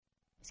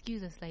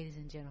Excuse us, ladies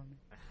and gentlemen.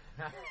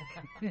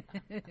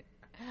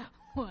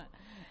 1,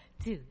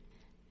 2.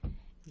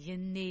 You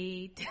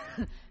need to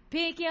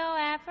pick your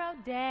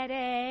Aphrodite.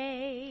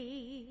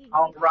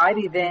 All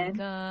righty then.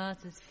 Because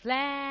it's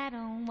flat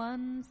on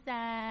one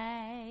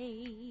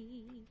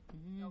side.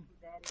 Know who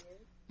that is?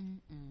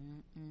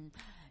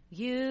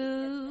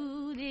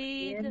 You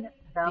need In to the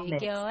pick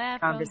mix. your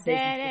Conversations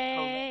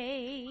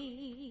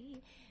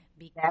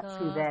Aphrodite. That's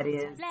who that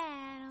Because is. it's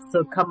flat So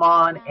on come one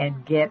on side.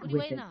 and get What are you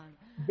with waiting it. on?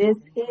 This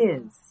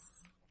is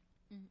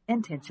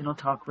Intentional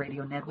Talk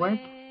Radio Network.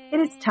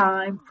 It is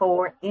time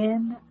for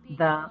In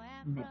the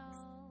Mix.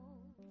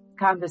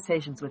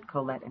 Conversations with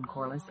Collette and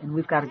Corliss, and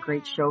we've got a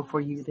great show for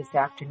you this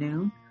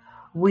afternoon.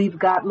 We've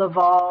got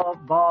Laval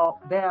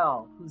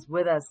Bell, who's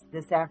with us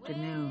this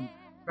afternoon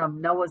from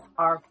Noah's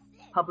Ark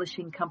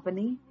Publishing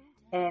Company,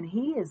 and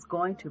he is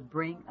going to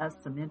bring us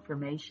some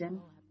information,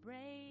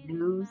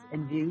 news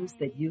and views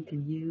that you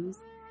can use,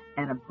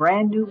 and a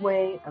brand new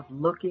way of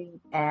looking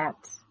at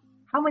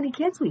how many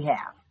kids we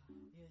have,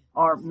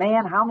 or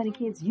man, how many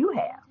kids you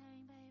have,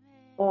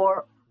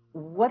 or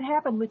what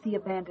happened with the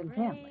abandoned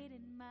family.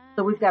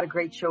 So we've got a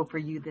great show for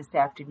you this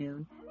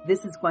afternoon.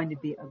 This is going to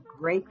be a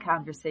great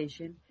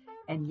conversation.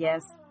 And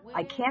yes,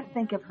 I can't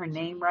think of her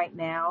name right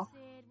now,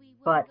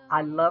 but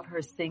I love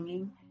her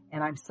singing.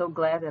 And I'm so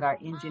glad that our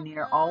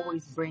engineer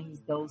always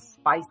brings those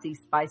spicy,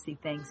 spicy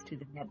things to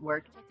the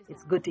network.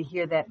 It's good to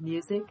hear that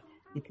music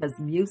because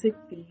music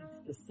feeds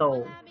the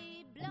soul.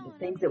 And the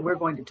things that we're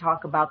going to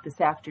talk about this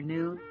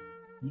afternoon,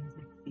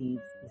 music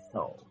feeds the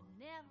soul.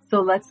 So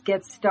let's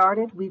get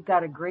started. We've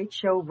got a great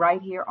show right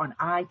here on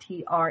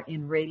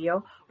ITRN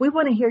Radio. We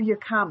want to hear your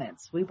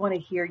comments. We want to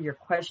hear your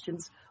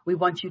questions. We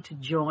want you to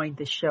join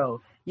the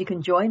show. You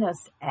can join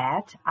us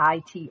at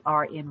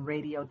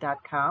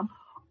itrnradio.com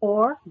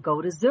or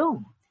go to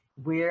Zoom.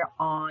 We're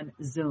on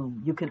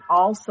Zoom. You can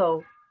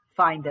also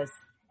find us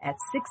at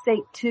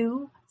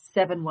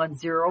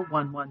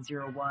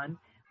 682-710-1101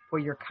 for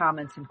your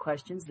comments and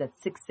questions. That's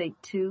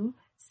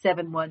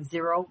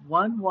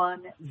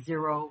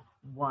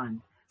 682-710-1101.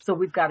 So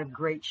we've got a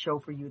great show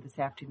for you this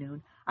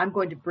afternoon. I'm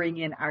going to bring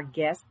in our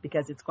guest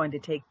because it's going to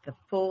take the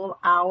full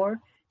hour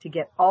to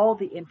get all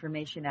the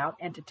information out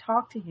and to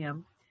talk to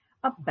him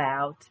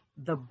about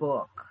the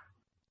book.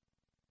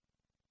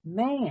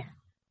 Man,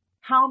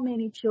 how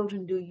many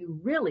children do you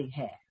really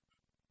have?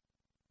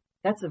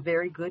 That's a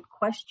very good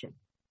question.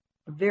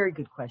 A very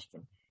good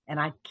question. And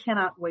I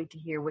cannot wait to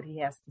hear what he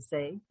has to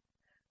say.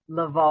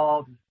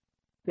 Laval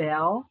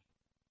Bell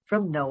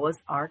from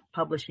Noah's Ark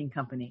Publishing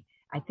Company.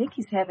 I think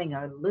he's having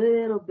a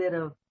little bit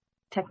of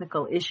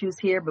technical issues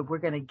here, but we're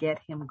going to get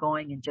him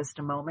going in just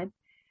a moment.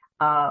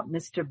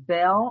 Mr.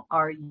 Bell,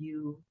 are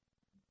you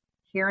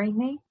hearing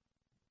me?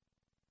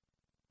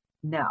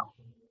 No.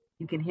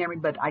 You can hear me,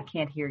 but I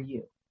can't hear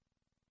you.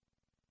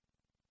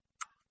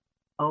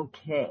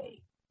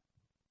 Okay.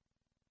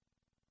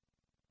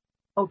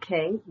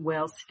 Okay,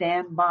 well,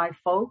 stand by,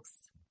 folks.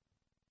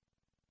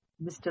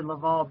 Mr.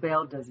 Laval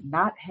Bell does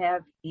not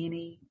have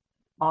any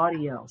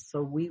audio,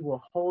 so we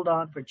will hold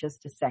on for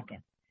just a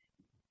second.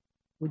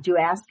 Would you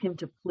ask him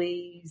to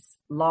please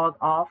log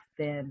off,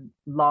 then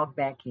log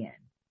back in?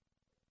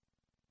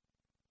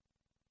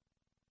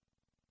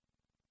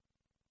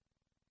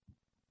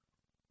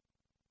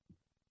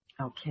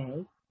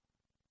 Okay.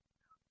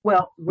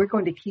 Well, we're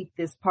going to keep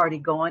this party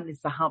going.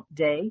 It's a hump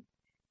day.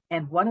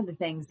 And one of the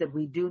things that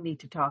we do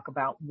need to talk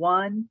about,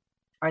 one,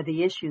 are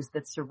the issues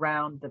that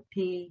surround the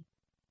pea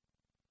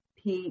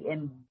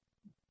and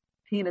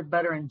peanut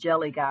butter and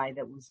jelly guy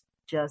that was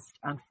just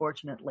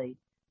unfortunately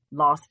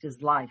lost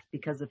his life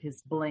because of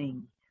his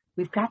bling.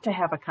 We've got to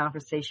have a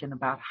conversation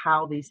about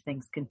how these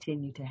things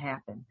continue to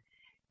happen.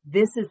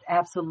 This is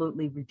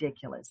absolutely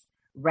ridiculous.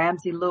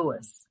 Ramsey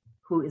Lewis,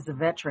 who is a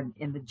veteran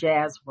in the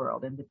jazz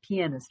world and the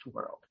pianist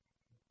world,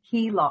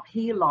 he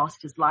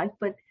lost his life,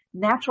 but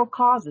natural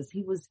causes.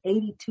 He was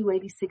 82,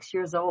 86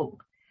 years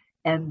old.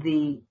 And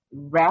the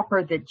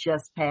rapper that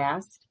just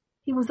passed,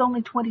 he was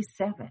only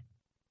 27.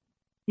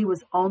 He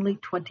was only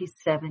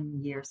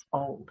 27 years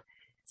old.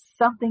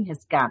 Something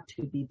has got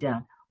to be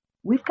done.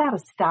 We've got to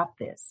stop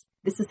this.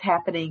 This is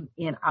happening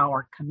in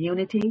our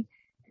community.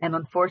 And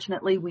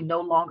unfortunately, we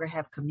no longer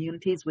have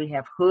communities. We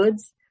have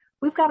hoods.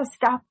 We've got to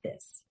stop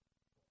this.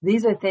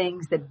 These are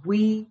things that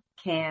we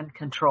can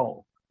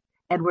control,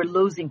 and we're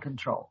losing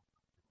control.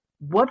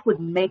 What would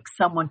make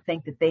someone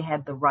think that they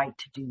had the right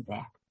to do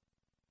that?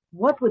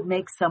 What would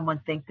make someone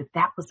think that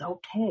that was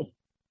okay?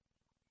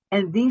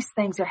 And these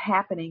things are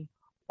happening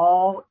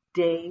all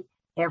day,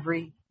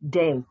 every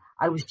day.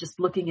 I was just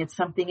looking at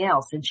something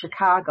else in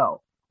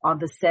Chicago on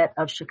the set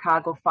of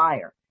Chicago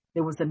Fire.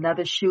 There was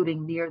another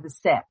shooting near the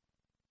set.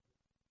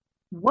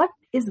 What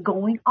is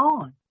going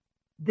on?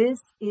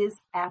 This is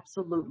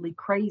absolutely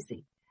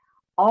crazy.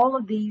 All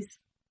of these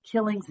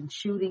killings and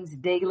shootings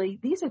daily,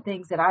 these are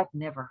things that I've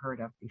never heard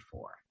of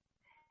before.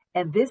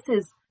 And this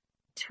is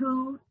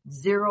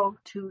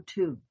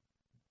 2022.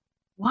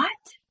 What?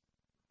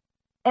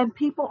 And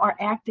people are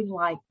acting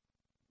like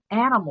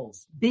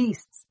animals,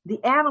 beasts.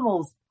 The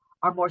animals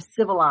are more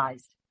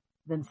civilized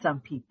than some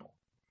people.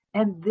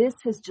 And this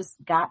has just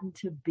gotten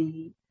to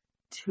be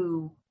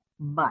too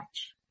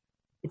much.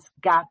 It's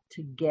got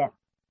to get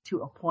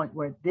to a point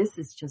where this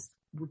is just,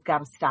 we've got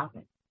to stop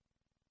it.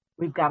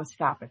 We've got to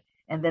stop it.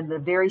 And then the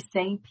very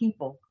same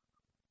people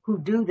who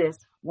do this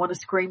want to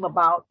scream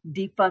about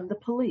defund the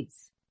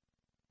police.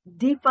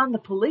 Defund the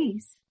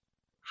police?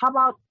 How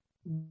about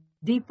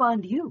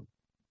defund you?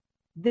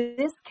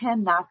 This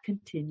cannot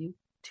continue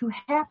to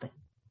happen.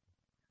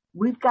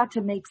 We've got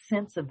to make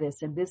sense of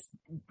this. And this,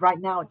 right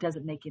now, it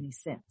doesn't make any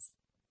sense.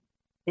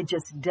 It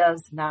just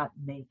does not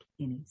make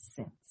any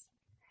sense.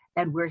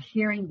 And we're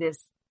hearing this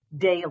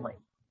daily.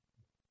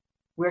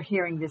 We're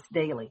hearing this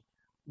daily.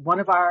 One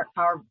of our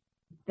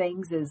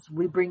things is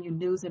we bring you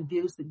news and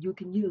views that you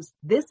can use.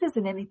 This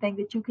isn't anything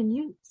that you can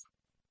use.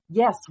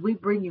 Yes, we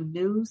bring you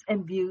news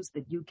and views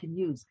that you can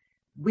use.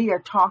 We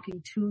are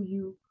talking to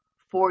you,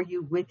 for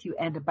you, with you,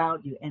 and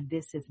about you. And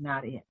this is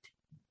not it.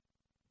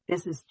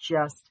 This is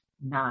just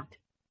not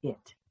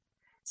it.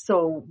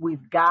 So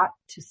we've got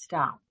to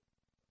stop.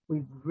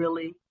 We've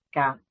really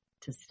got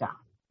to stop.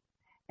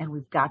 And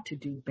we've got to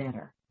do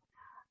better.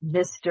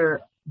 Mr.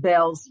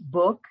 Bell's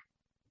book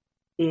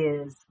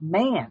is,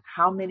 Man,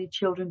 How Many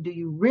Children Do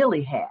You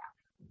Really Have?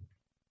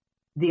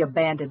 The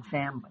Abandoned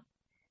Family.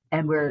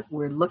 And we're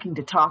looking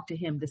to talk to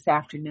him this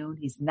afternoon.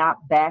 He's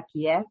not back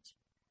yet,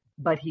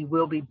 but he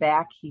will be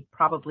back. He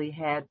probably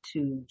had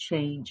to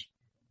change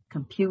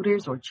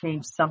computers or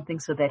change something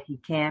so that he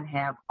can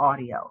have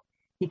audio.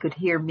 He could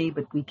hear me,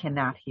 but we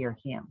cannot hear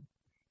him.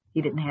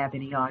 He didn't have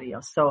any audio.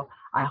 So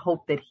I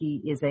hope that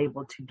he is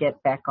able to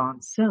get back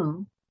on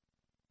soon.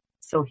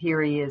 So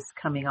here he is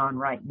coming on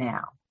right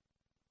now.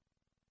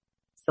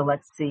 So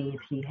let's see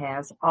if he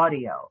has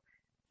audio.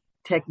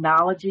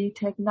 Technology.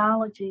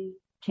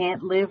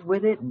 Can't live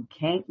with it and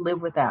can't live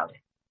without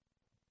it.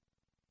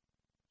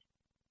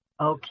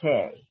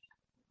 Okay.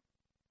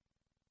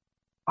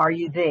 Are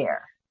you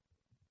there?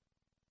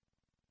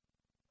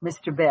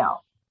 Mr.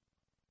 Bell?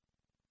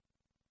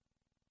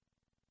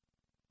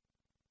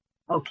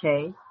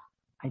 Okay.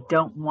 I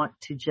don't want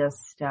to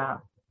just,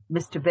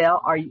 Mr.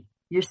 Bell,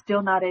 you're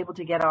still not able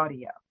to get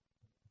audio?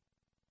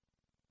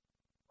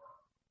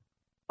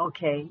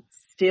 Okay.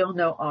 Still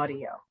no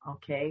audio.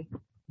 Okay.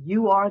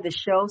 You are the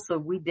show, so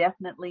we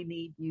definitely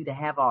need you to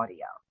have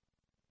audio.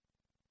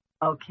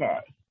 Okay.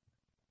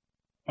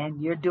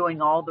 And you're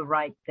doing all the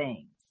right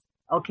things.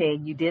 Okay.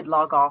 And you did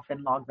log off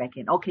and log back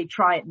in. Okay.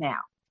 Try it now.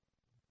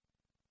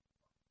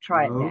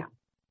 Try it now.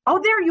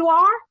 Oh, there you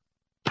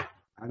are.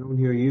 I don't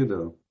hear you,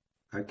 though.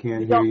 I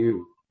can't hear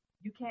you.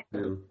 You can't.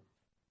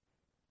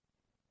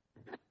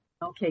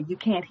 Okay. You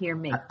can't hear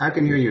me. I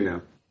can hear you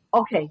now.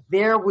 Okay.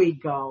 There we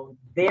go.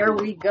 There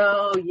we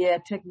go. Yeah.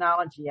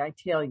 Technology. I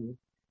tell you.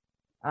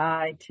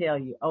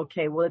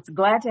 Okay. Well, it's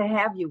glad to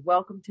have you.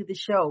 Welcome to the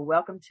show.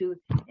 Welcome to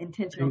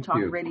Intentional Talk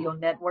Radio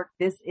Network.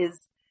 This is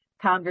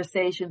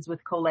Conversations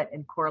with Collette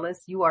and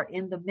Corliss. You are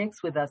in the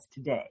mix with us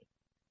today.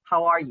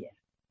 How are you?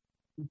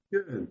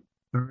 Good.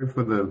 Sorry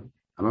for the,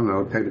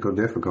 technical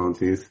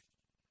difficulties.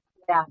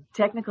 Yeah,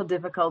 technical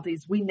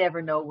difficulties. We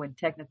never know when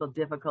technical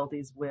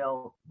difficulties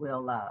will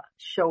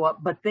show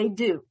up, but they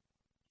do.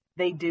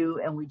 They do,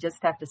 and we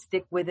just have to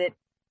stick with it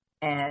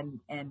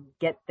and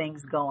get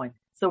things going.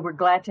 So we're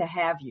glad to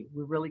have you.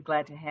 We're really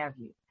glad to have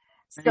you.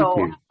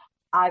 So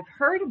I've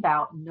heard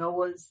about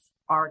Noah's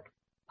Ark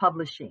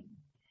Publishing,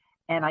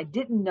 and I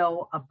didn't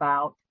know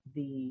about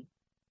the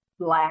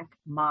Black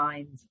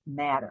Minds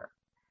Matter.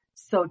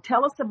 So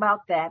tell us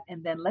about that,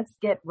 and then let's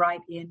get right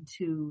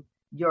into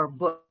your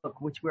book,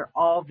 which we're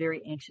all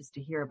very anxious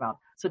to hear about.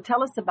 So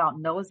tell us about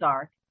Noah's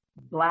Ark,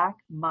 Black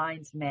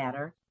Minds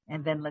Matter,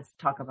 and then let's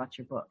talk about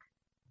your book.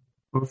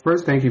 Well,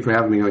 first, thank you for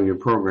having me on your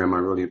program. I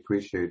really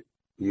appreciate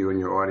you and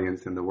your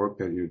audience and the work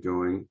that you're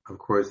doing. Of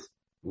course,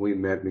 we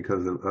met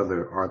because of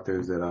other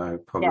authors that I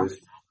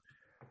published.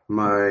 Yes.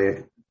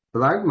 My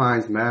Black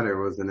Minds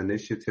Matter was an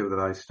initiative that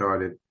I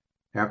started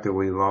after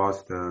we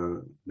lost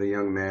the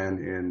young man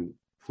in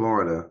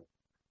Florida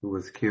who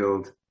was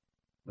killed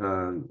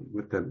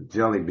with the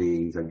jelly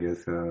beans, I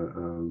guess,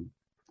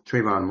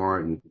 Trayvon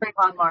Martin.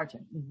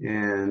 Mm-hmm.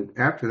 And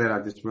after that, I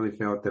just really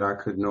felt that I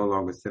could no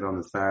longer sit on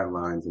the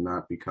sidelines and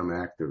not become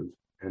active.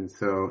 And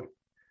so,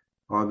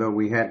 although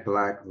we had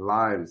Black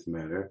Lives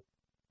Matter,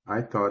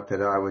 I thought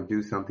that I would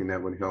do something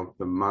that would help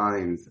the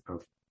minds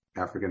of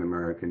African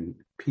American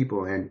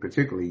people and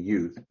particularly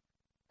youth.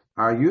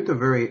 Our youth are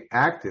very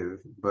active,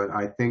 but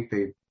I think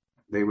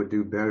they would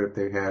do better if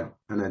they had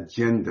an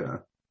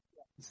agenda.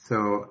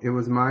 So it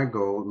was my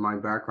goal. My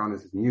background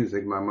is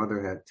music. My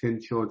mother had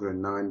 10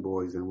 children, 9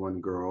 boys and 1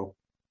 girl.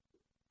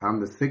 I'm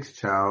the 6th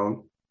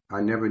child.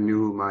 I never knew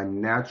who my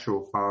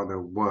natural father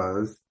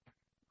was.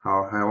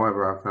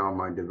 However, I found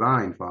my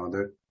divine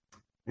father.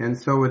 And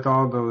so with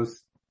all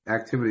those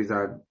activities,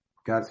 I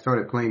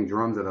started playing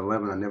drums at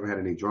 11. I never had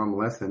any drum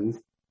lessons.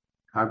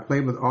 I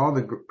played with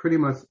pretty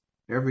much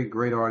every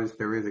great artist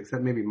there is,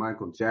 except maybe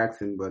Michael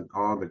Jackson, but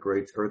all the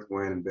greats, Earth,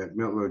 Wind, and Bette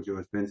Midler,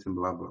 George Benson,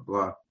 blah, blah,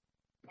 blah.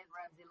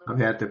 I've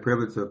had the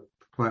privilege of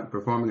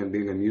performing and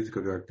being a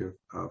musical director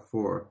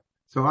for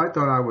So I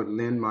thought I would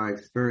lend my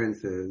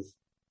experiences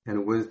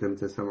and wisdom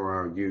to some of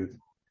our youth.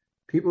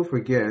 People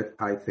forget,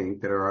 I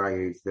think, that are our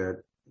age,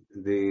 that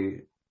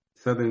the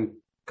Southern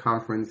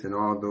Conference and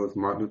all those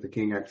Martin Luther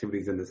King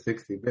activities in the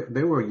 60s,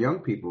 they were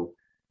young people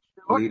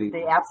leading.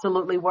 They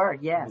absolutely were,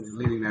 yes.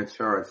 Leading that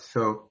charge.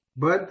 So,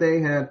 but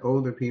they had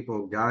older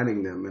people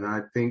guiding them. And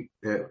I think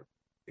that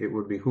it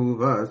would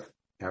behoove us,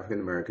 African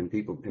American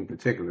people in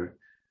particular,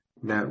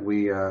 that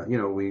we,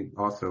 we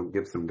also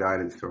give some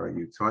guidance to our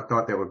youth. So I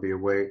thought that would be a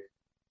way.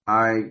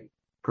 I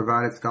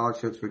provided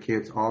scholarships for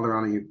kids all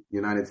around the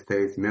United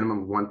States,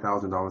 minimum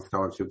 $1,000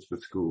 scholarships for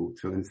school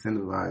to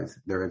incentivize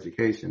their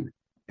education,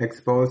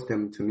 exposed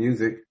them to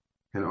music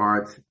and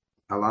arts.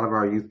 A lot of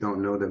our youth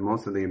don't know that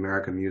most of the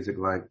American music,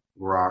 like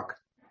rock,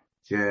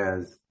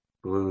 jazz,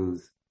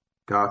 blues,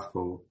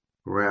 gospel,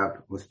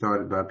 rap, was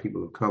started by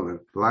people of color.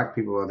 Black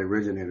people are the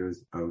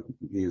originators of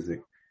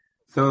music.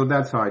 So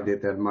that's how I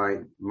did that.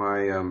 My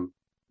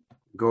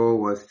goal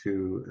was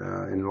to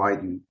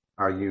enlighten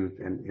our youth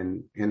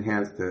and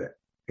enhance the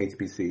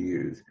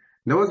HBCUs.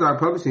 Noah's Ark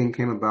Publishing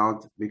came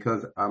about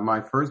because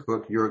my first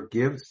book, Your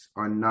Gifts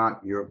Are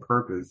Not Your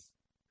Purpose,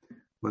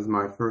 was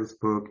my first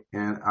book.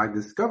 And I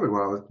discovered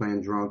while I was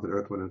playing drums with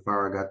Earth, Wind, and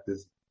Fire, I got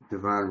this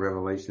divine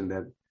revelation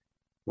that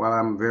while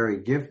I'm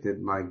very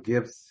gifted, my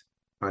gifts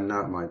are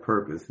not my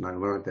purpose. And I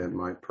learned that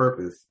my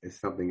purpose is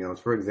something else.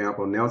 For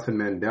example, Nelson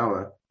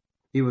Mandela,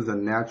 he was a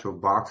natural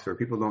boxer.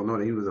 People don't know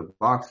that he was a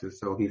boxer,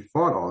 so he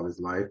fought all his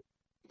life.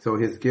 So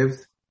his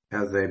gifts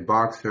as a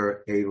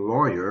boxer, a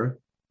lawyer,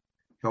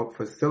 helped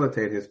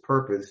facilitate his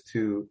purpose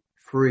to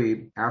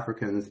free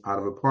Africans out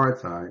of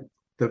apartheid.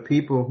 The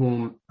people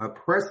whom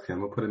oppressed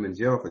him or put him in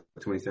jail for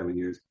 27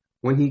 years,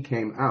 when he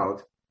came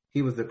out,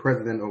 he was the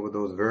president over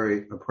those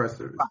very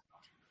oppressors.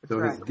 So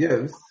his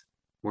gifts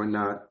were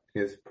not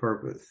his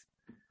purpose.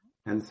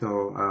 And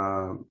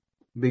so,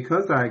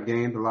 because I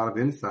gained a lot of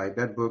insight,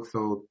 that book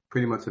sold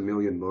pretty much 1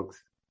 million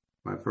books.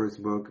 My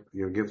first book,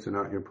 Your Gifts Are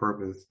Not Your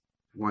Purpose,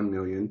 1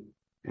 million,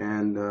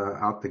 and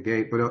out the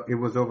gate. But it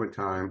was over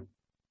time.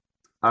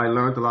 I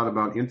learned a lot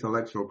about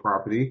intellectual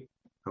property.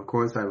 Of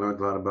course, I learned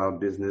a lot about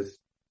business,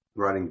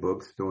 writing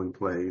books, doing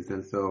plays.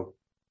 And so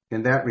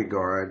in that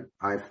regard,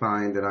 I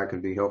find that I can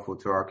be helpful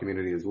to our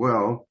community as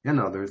well and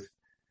others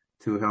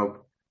to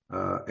help.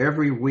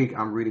 Every week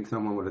I'm reading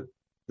someone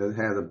that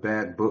has a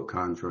bad book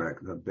contract,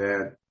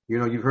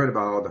 you've heard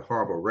about all the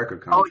horrible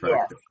record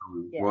contracts.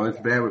 Oh, yes. Well, it's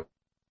bad with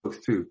books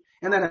too.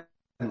 And that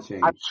hasn't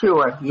changed. I'm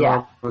sure,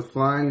 yeah. So I was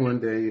flying one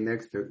day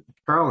next to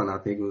Carolyn, I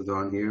think, who was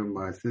on here,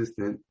 my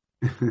assistant,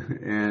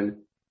 and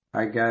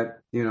I got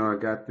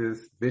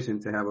this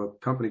vision to have a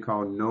company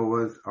called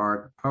Noah's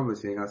Ark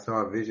Publishing. I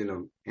saw a vision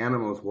of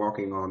animals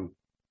walking on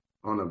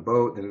a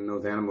boat, and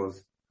those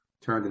animals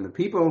turned into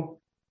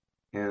people,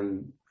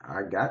 and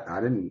I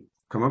didn't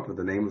come up with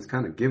the name. It was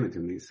kind of given to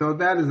me. So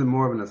that is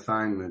more of an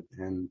assignment,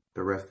 and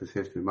the rest is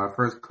history. My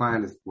first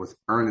client was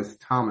Ernest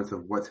Thomas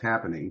of What's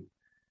Happening.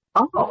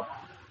 Oh.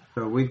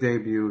 So we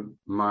debuted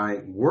my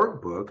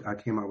workbook. I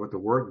came out with the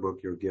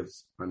workbook, Your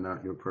Gifts Are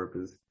Not Your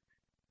Purpose.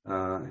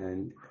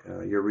 And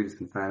your readers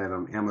can find it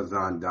on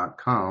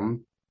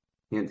Amazon.com.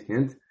 Hint,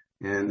 hint.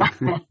 And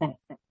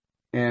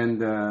and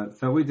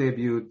so we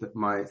debuted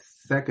my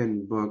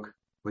second book,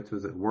 which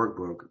was a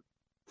workbook,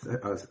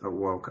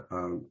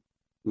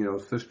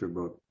 sister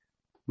book.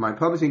 My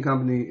publishing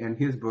company and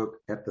his book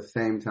at the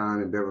same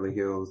time in Beverly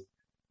Hills.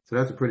 So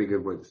that's a pretty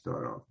good way to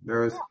start off.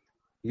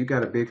 You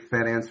got a big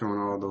fat answer on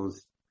all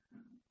those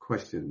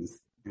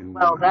questions.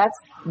 Well,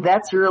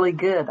 that's really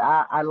good.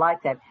 I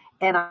like that.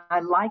 And I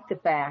like the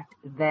fact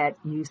that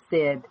you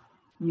said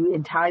you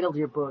entitled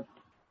your book,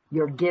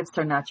 Your Gifts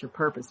Are Not Your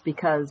Purpose,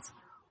 because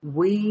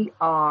we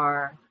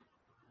are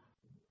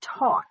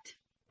taught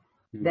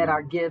that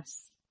our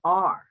gifts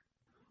are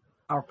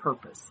our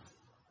purpose.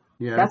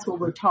 Yeah, that's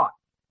what we're taught.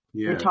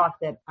 Yeah. We're taught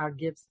that our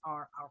gifts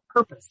are our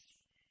purpose.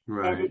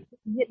 Right. And it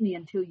didn't hit me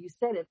until you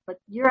said it, but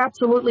you're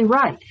absolutely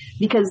right,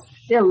 because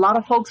there are a lot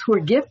of folks who are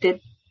gifted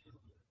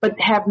but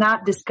have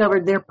not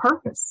discovered their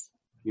purpose.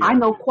 Yeah. I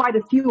know quite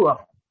a few of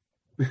them.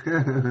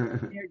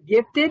 They're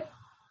gifted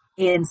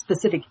in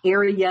specific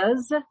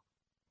areas,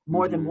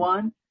 more than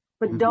one,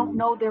 but don't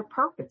know their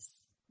purpose.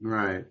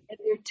 Right. And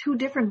they're two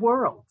different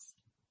worlds.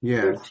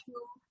 Yes. They're two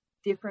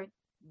different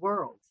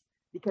worlds,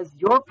 because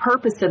your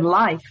purpose in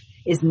life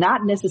is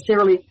not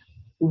necessarily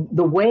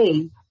the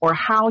way or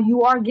how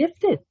you are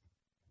gifted.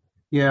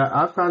 Yeah,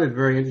 I found it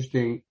very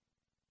interesting.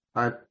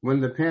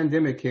 When the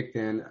pandemic kicked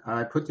in,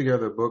 I put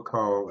together a book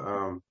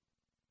called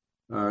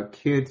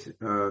Kids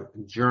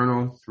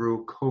Journal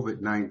Through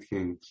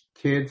COVID-19.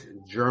 Kids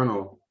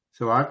Journal.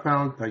 So I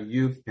found a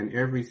youth in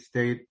every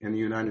state in the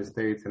United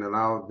States and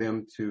allowed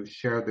them to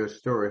share their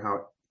story,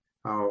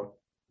 how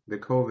the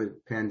COVID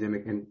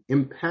pandemic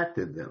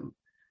impacted them.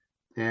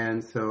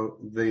 And so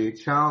the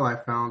child I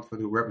found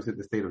who represented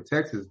the state of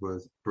Texas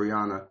was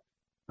Breonna.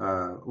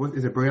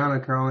 Is it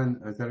Breonna,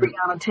 Carolyn? Is that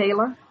Breonna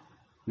Taylor?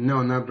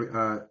 No, not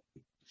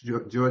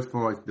George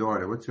Floyd's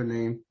daughter. What's her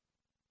name,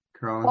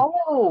 Carolyn?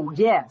 Oh,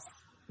 yes.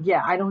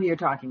 Yeah, I know who you're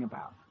talking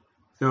about.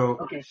 So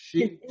Okay.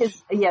 she,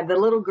 The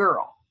little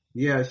girl.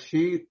 yeah,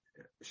 she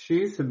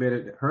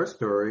submitted her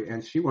story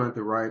and she wanted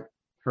to write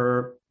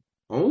her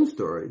own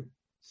story.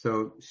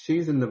 So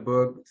she's in the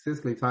book.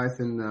 Cicely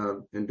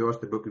Tyson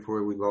endorsed the book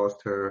before we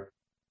lost her.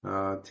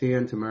 Tia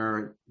and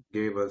Tamara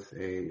gave us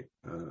a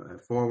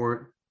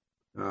foreword.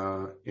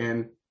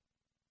 And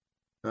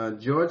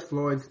George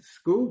Floyd's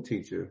school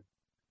teacher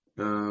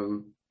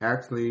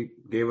actually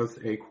gave us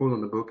a quote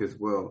on the book as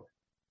well.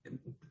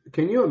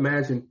 Can you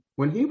imagine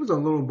when he was a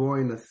little boy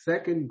in the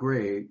second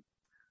grade,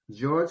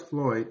 George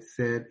Floyd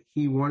said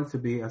he wants to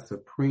be a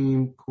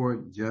Supreme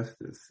Court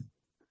justice.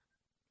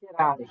 Get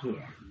out of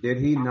here. Did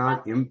he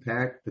not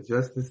impact the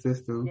justice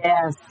system?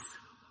 Yes.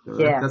 So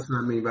Yes. That's what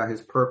I mean by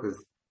his purpose.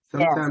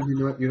 Sometimes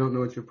you don't know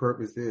what your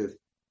purpose is.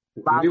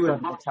 Lots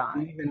of the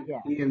time.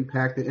 He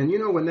impacted. And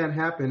when that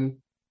happened,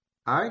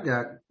 I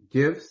got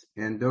gifts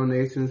and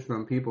donations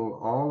from people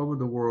all over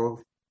the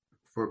world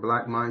for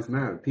Black Minds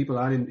Matter. People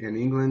out in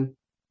England,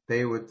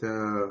 they would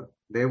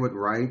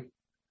write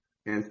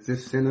and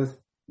just send us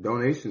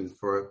donations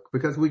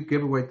because we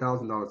give away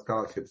 $1,000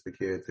 scholarships to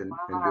kids and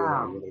do a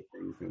lot of other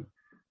things. And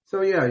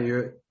so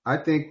I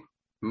think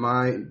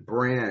my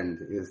brand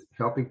is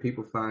helping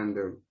people find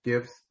their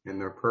gifts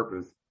and their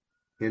purpose.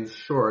 In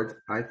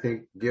short, I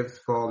think gifts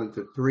fall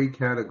into 3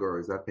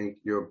 categories. I think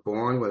you're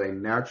born with a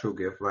natural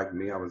gift, like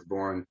me. I was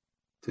born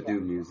to do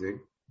music.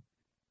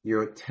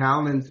 Your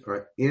talents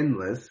are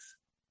endless.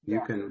 You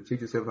can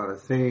teach yourself how to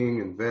sing,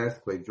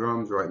 invest, play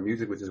drums, write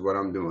music, which is what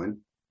I'm doing.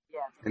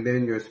 Yes. And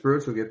then your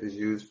spiritual gift is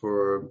used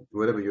for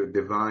whatever your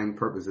divine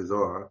purposes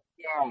are.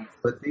 Yes.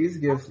 But these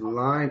gifts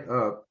line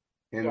up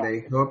and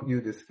they help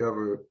you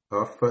discover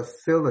or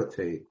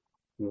facilitate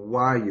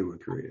why you were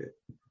created.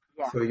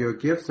 Yeah. So your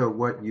gifts are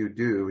what you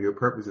do. Your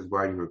purpose is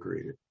why you were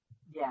created.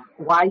 Yeah.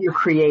 Why you're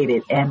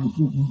created. And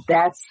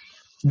that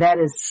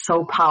is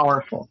so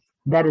powerful.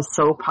 That is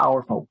so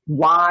powerful.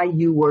 Why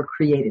you were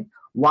created.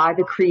 Why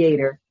the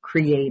Creator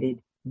created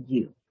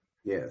you.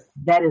 Yes.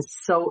 That is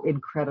so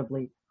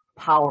incredibly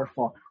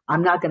powerful.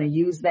 I'm not going to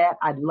use that.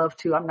 I'd love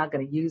to. I'm not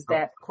going to use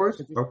that. Of course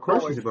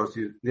you're supposed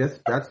to. Yes,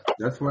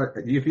 that's what.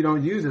 If you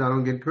don't use it, I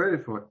don't get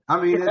credit for it.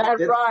 I mean,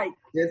 that's right.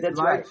 It's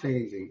life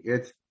changing.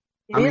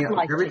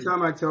 Every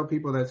time I tell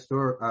people that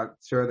story,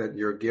 share that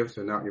your gifts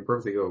are not your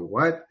purpose, they go,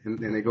 "What?" And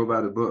they go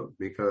by the book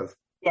because.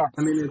 Yes.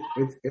 I mean,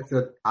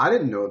 I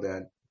didn't know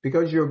that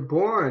because you're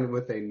born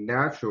with a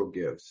natural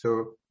gift.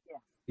 So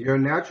your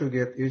natural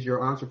gift is your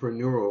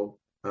entrepreneurial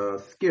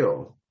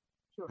skill.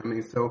 Sure. I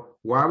mean, so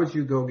why would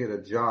you go get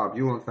a job?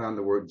 You won't find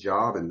the word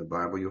job in the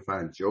Bible. You'll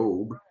find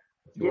Job.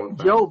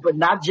 Job, but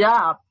not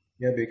job.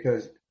 Yeah,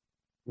 because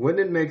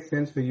wouldn't it make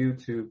sense for you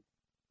to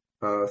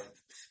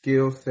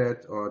skill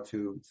set or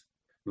to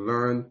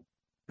learn,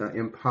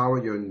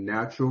 empower your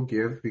natural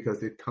gift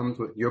because it comes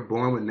with, you're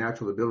born with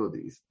natural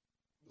abilities.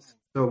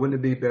 So wouldn't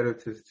it be better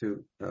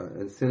to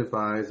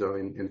incentivize or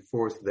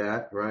enforce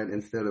that, right?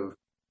 Instead of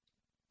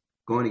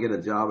going to get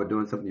a job or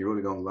doing something you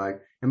really don't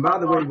like. And by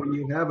the way, when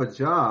you have a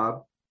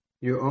job,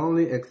 you're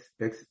only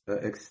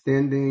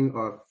extending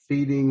or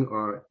feeding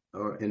or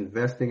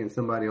investing in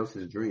somebody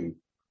else's dream.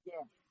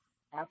 Yes,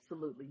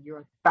 absolutely.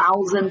 You're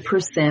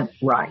 1,000%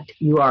 right.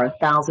 You are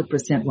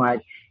 1,000%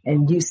 right.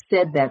 And you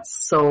said that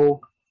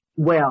so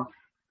well.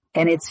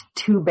 And it's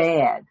too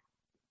bad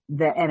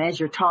that, and as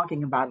you're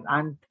talking about it,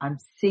 I'm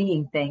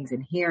seeing things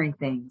and hearing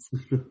things.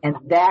 And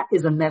that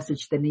is a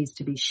message that needs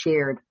to be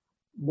shared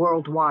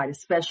worldwide,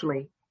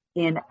 especially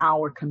in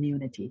our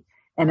community.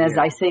 And as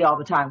I say all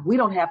the time, we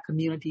don't have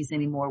communities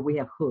anymore. We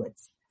have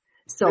hoods.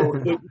 So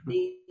it needs to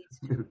be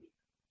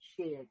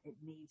shared. It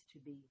needs to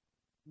be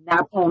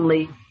not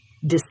only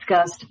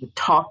discussed, but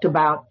talked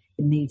about.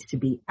 It needs to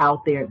be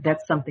out there.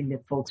 That's something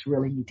that folks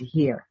really need to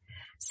hear.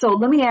 So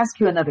let me ask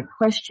you another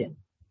question.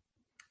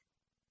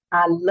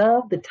 I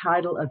love the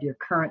title of your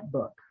current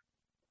book.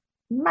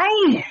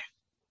 Man.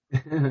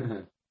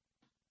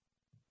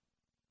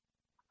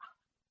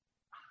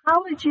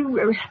 How did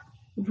you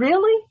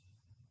really?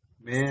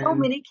 Man, so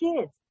many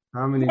kids.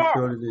 How many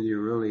children do you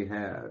really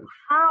have?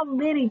 How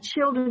many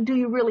children do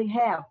you really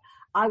have?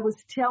 I was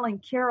telling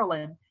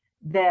Carolyn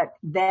that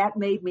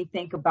made me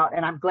think about,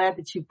 and I'm glad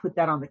that you put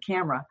that on the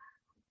camera.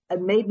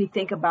 It made me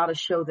think about a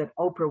show that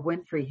Oprah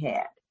Winfrey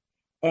had.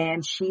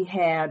 And she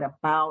had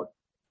about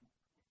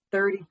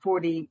 30,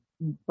 40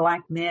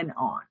 black men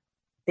on.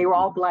 They were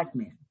all black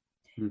men.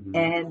 Mm-hmm.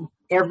 And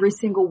every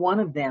single one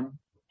of them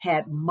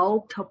had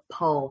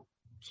multiple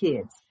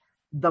kids.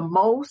 The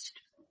most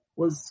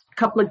was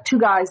two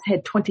guys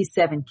had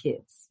 27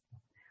 kids.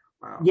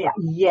 Wow.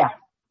 Yeah.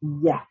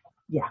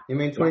 You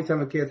mean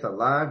 27 kids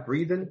alive,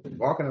 breathing,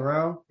 walking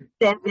around?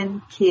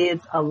 7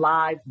 kids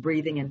alive,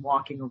 breathing, and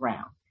walking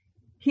around.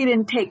 He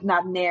didn't take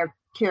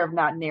care of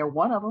not near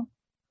one of them.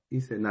 He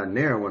said not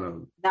near one of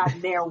them. Not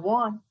near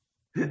one.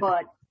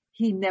 But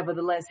he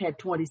nevertheless had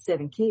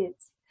 27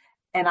 kids.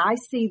 And I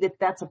see that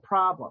that's a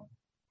problem.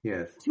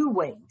 Yes. 2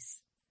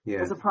 ways. Yes.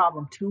 There's a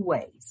problem 2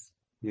 ways.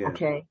 Yes.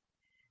 Okay.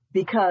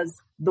 Because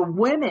the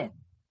women,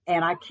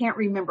 and I can't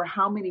remember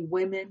how many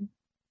women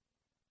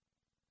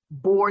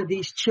bore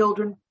these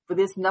children for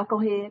this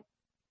knucklehead,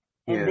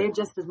 and they're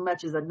just as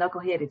much as a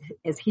knucklehead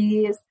as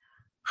he is.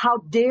 How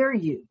dare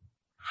you?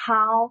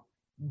 How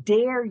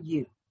dare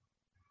you?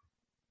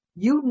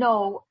 You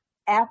know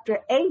after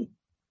 8,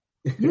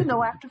 you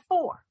know after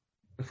 4.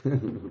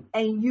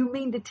 And you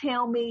mean to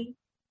tell me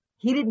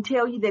he didn't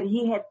tell you that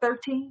he had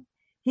 13?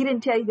 He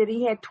didn't tell you that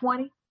he had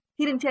 20?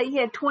 He didn't tell you he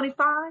had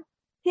 25?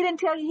 He didn't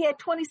tell you he had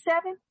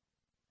 27?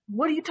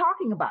 What are you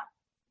talking about?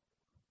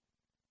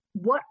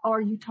 What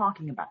are you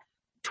talking about?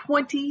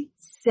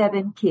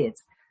 27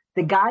 kids.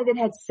 The guy that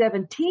had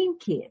 17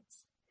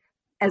 kids,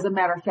 as a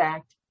matter of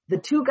fact, the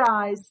 2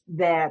 guys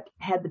that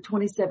had the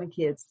 27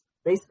 kids,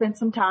 they spent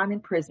some time in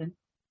prison.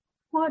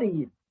 What are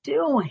you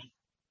doing?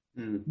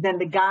 Then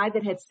the guy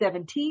that had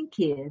 17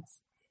 kids,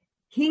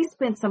 he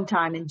spent some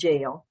time in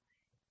jail.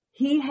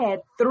 He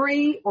had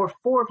 3 or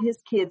 4 of his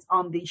kids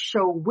on the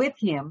show with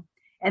him,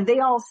 and they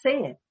all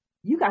said,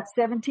 you got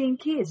 17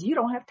 kids. You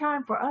don't have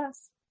time for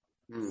us.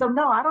 So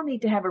no, I don't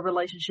need to have a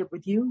relationship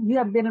with you. You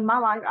haven't been in my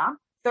life. I'm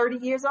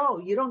 30 years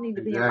old. You don't need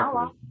to be in my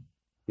life.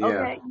 Yeah.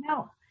 Okay,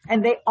 no.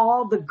 And they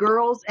all, the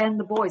girls and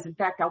the boys. In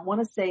fact, I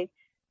want to say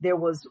there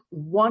was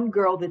one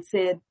girl that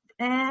said,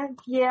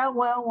 yeah,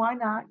 well, why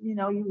not? You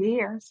know, you're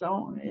here.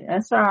 So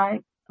that's all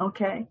right.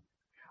 Okay.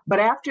 But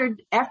after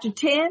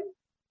 10,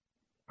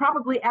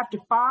 probably after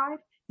 5,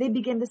 they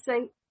begin to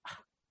say,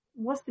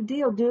 what's the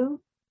deal, dude?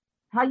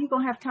 How you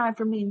going to have time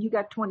for me? And you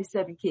got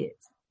 27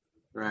 kids.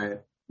 Right.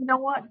 You know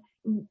what?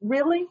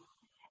 Really?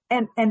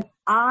 And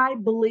I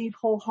believe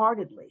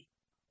wholeheartedly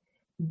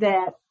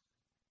that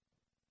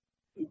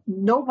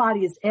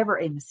nobody is ever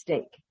a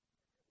mistake.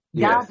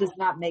 God does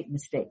not make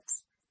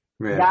mistakes.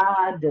 Right.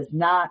 God does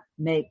not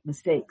make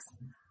mistakes.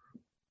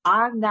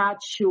 I'm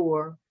not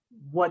sure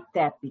what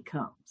that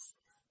becomes.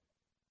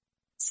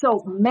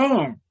 So,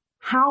 man,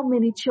 how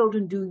many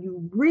children do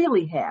you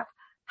really have?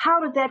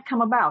 How did that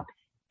come about?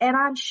 And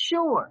I'm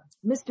sure,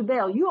 Mr.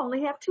 Bell, you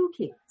only have 2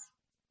 kids.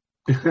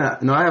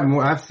 No, I have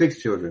more. I have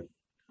 6 children.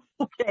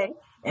 Okay.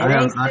 And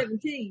ain't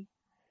 17.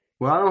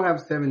 Well, I don't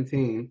have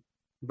 17,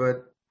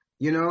 but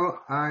you know,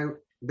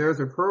 there's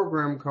a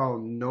program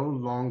called No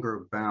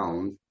Longer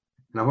Bound.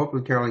 Now,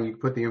 hopefully, Carolyn, you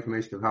put the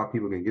information of how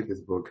people can get this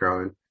book,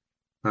 Carolyn.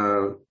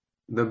 The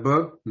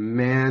book,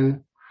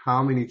 Man,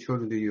 How Many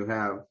Children Do You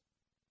Have,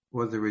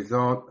 was the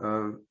result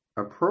of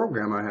a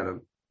program I had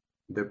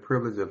the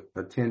privilege of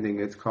attending.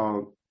 It's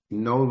called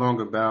No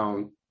Longer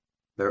Bound,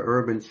 The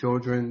Urban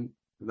Children.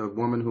 The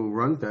woman who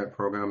runs that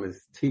program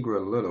is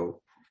Tigra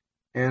Little.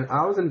 And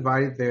I was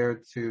invited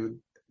there to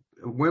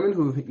women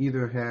who've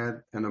either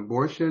had an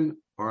abortion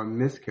or a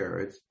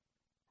miscarriage.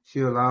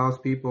 She allows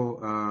people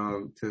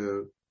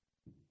to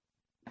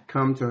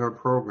come to her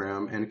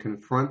program and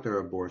confront their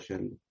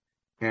abortion.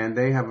 And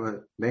they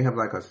have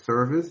like a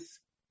service.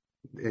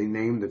 They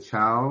name the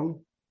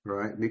child,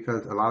 right?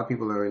 Because a lot of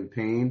people are in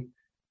pain.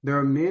 There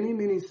are many,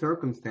 many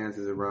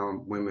circumstances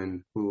around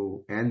women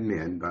and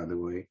men, by the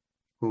way,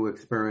 who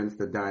experience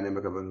the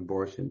dynamic of an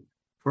abortion.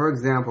 For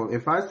example,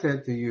 if I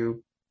said to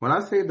you, when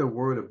I say the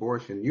word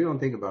abortion, you don't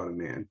think about a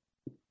man.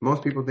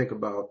 Most people think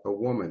about a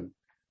woman,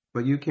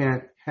 but you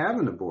can't have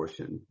an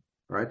abortion,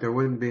 right? There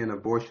wouldn't be an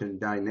abortion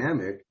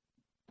dynamic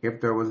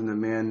if there wasn't a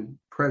man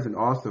present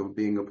also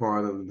being a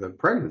part of the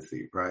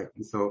pregnancy, right?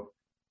 And so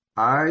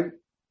I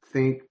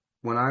think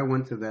when I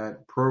went to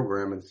that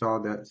program and saw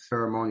that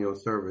ceremonial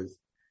service,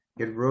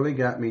 it really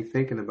got me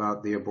thinking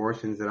about the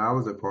abortions that I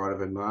was a part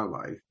of in my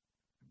life.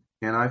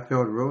 And I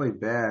felt really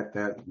bad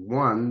that,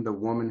 one, the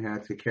woman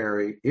had to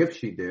carry, if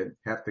she did,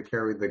 have to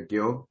carry the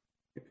guilt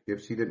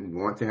if she didn't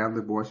want to have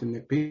the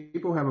abortion.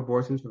 People have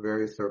abortions for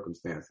various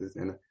circumstances,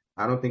 and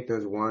I don't think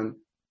there's one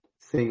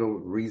single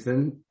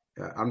reason.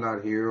 I'm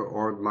not here,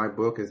 or my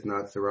book is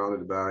not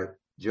surrounded by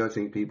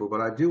judging people,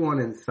 but I do want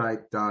to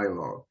incite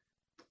dialogue.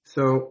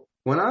 So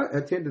when I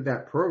attended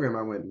that program,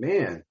 I went,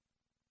 man,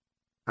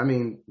 I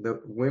mean, the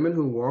women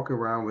who walk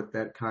around with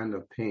that kind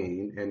of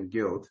pain and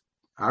guilt.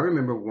 I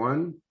remember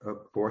one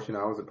abortion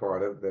I was a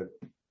part of that,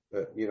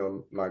 you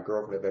know, my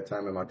girlfriend at that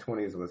time in my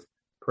 20s was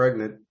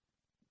pregnant,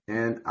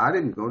 and I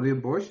didn't go to the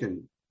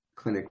abortion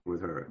clinic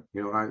with her.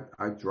 You know,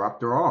 I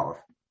dropped her off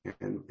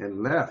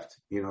and left.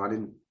 You know, I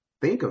didn't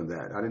think of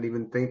that. I didn't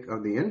even think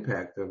of the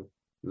impact of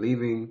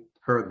leaving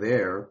her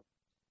there.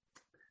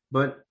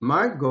 But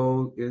my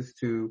goal is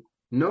to,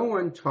 no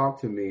one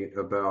talk to me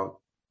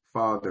about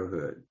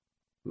fatherhood,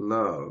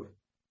 love.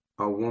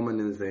 A woman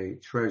is a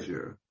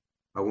treasure.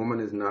 A woman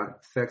is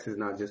not, sex is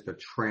not just a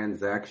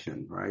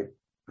transaction, right?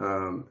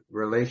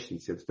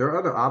 Relationships. There are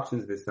other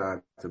options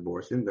besides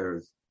abortion.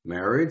 There's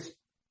marriage.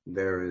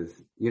 There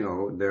is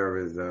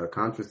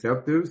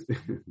contraceptives.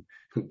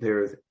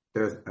 There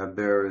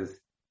is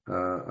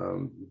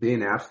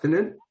being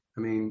abstinent. I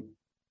mean,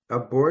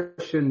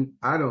 abortion,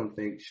 I don't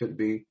think should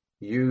be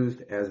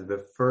used as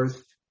the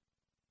first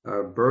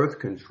birth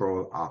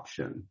control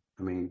option.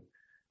 I mean,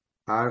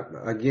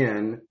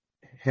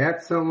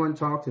 had someone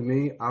talked to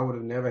me, I would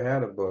have never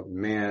had a book.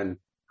 Man,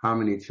 how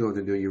many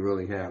children do you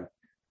really have?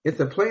 It's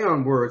a play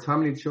on words. How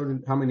many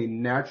children, how many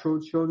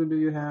natural children do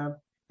you have?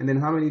 And then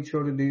how many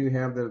children do you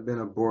have that have been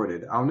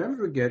aborted? I'll never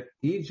forget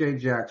E.J.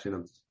 Jackson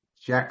of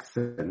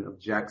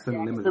Jackson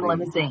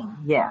Limousine.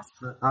 Yes.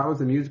 I was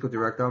a musical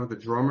director. I was the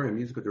drummer and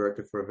musical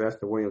director for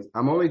Vesta Williams.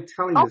 I'm only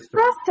telling this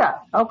story.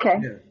 Vesta. Okay.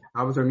 Yeah,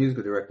 I was her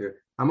musical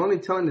director. I'm only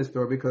telling this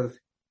story because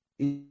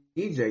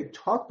EJ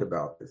talked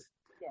about this.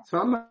 Yeah. So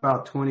I'm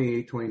about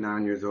 28,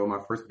 29 years old.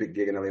 My first big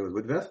gig in LA was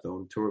with Vesta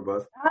on the tour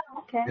bus. Oh,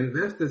 okay.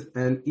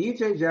 And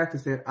EJ Jackson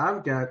said,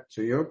 I've got,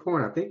 to your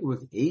point, I think it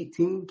was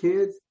 18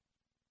 kids.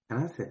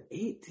 And I said,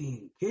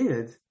 18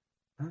 kids?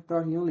 I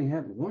thought he only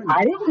had one.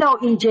 I didn't know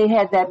EJ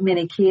had that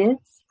many kids.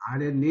 I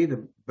didn't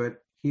either,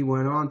 but he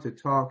went on to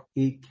talk.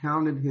 He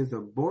counted his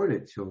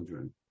aborted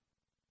children.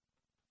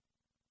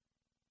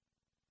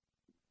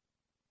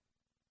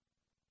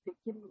 Pick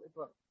your lip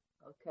up,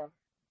 okay?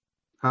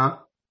 Huh?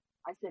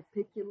 I said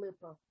pick your lip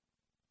up.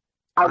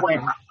 I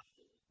went.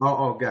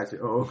 Oh, gotcha.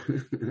 Oh,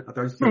 I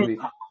thought you told me.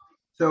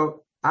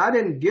 So I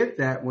didn't get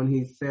that when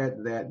he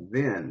said that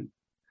then.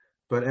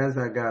 But as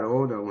I got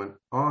older, when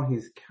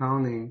he's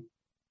counting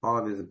all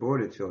of his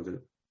aborted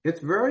children, it's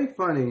very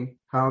funny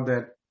how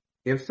that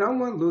if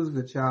someone loses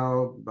a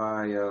child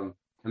by a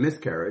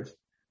miscarriage,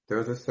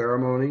 there's a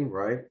ceremony,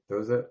 right?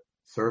 There's a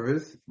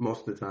service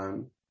most of the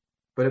time.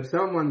 But if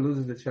someone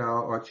loses a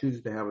child or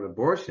chooses to have an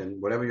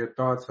abortion, whatever your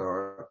thoughts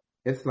are,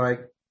 it's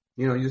like,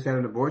 you just had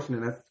an abortion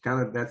and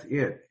that's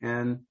it.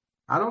 And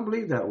I don't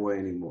believe that way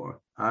anymore.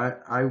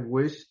 I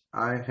wish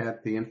I had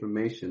the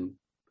information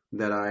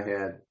that I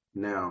had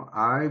now.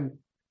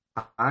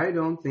 I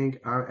don't think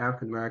our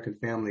African American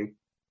family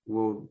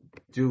will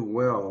do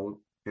well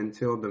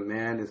until the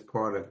man is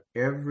part of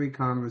every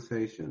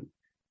conversation.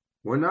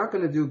 We're not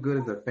going to do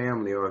good as a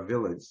family or a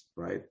village,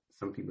 right?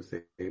 Some people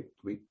say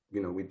we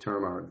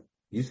term our,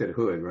 you said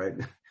hood, right?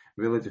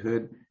 Village,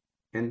 hood.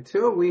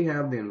 Until we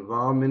have the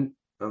involvement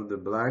of the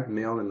black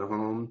male in the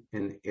home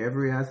in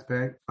every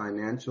aspect,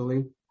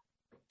 financially,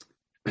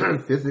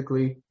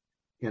 physically,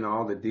 in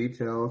all the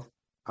details,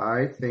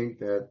 I think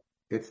that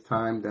it's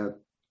time that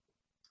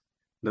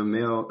the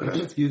male,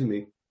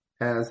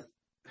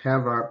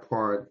 have our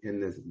part in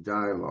this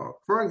dialogue.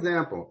 For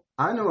example,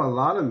 I know a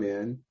lot of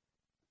men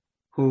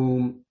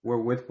who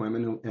were with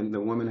women and the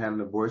woman had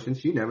an abortion.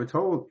 She never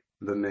told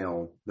the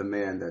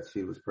man that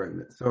she was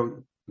pregnant.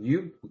 So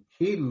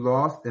he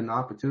lost an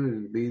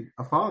opportunity to be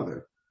a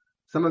father.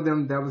 Some of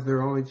them, that was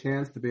their only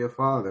chance to be a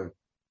father.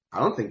 I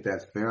don't think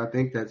that's fair. I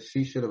think that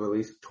she should have at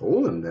least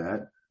told him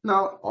that.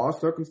 Now, all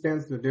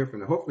circumstances are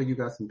different. Hopefully you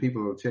got some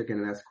people who will check in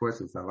and ask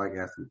questions. I like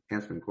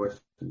answering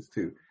questions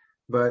too.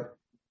 But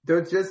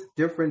they're just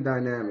different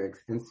dynamics.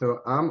 And so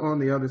I'm on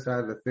the other side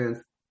of the fence.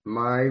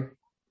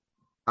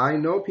 I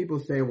know people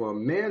say, well, a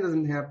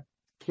man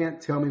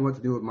can't tell me what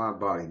to do with my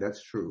body.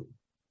 That's true.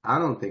 I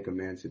don't think a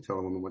man should tell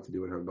a woman what to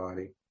do with her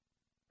body.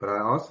 But I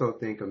also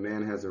think a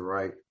man has a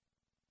right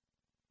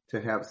to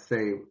have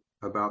say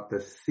about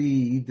the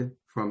seed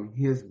from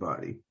his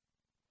body.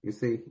 You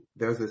see,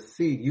 there's a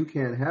seed. You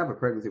can't have a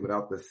pregnancy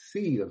without the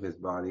seed of his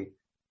body.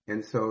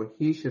 And so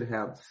he should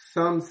have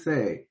some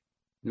say,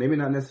 maybe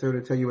not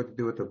necessarily tell you what to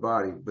do with the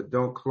body, but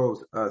don't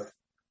close us,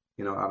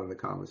 out of the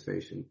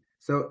conversation.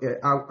 So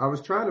I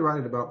was trying to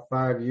write it about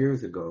 5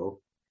 years ago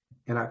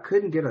and I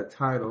couldn't get a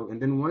title.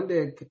 And then one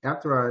day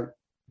after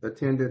I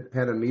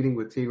had a meeting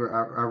with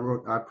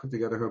Tigra, I put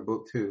together her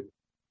book too.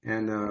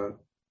 And,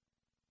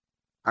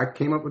 I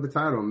came up with the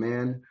title,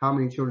 Man, How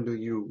Many Children Do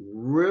You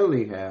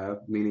Really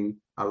Have? Meaning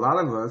a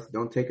lot of us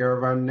don't take care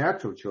of our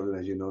natural children.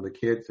 As you know, there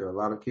are a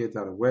lot of kids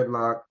out of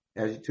wedlock.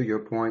 To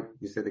your point,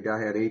 you said the guy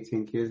had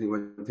 18 kids and he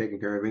wasn't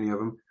taking care of any of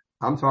them.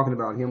 I'm talking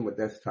about him with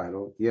this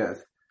title. Yes.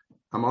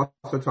 I'm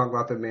also talking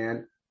about the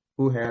man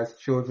who has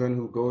children,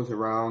 who goes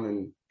around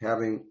and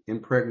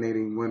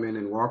impregnating women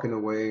and walking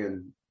away.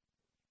 And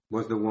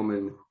was the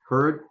woman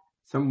hurt?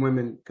 Some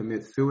women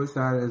commit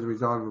suicide as a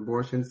result of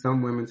abortion.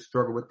 Some women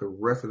struggle with the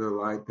rest of their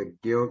life, the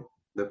guilt,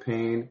 the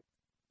pain.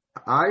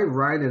 I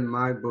write in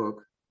my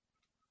book,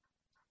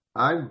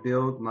 I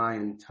built my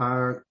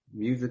entire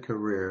music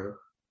career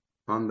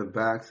on the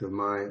backs of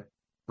my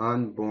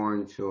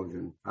unborn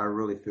children. I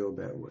really feel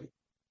that way.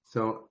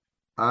 So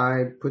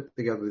I put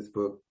together this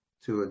book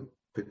to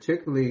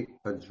particularly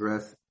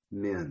address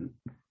men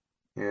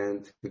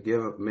and to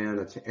give a man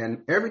a chance.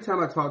 And every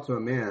time I talk to a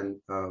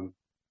man,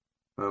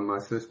 my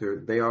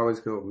sister, they always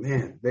go,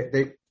 man,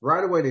 they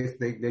right away,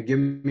 they give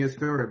me a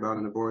story about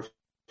an abortion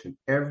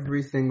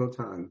every single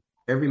time.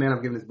 Every man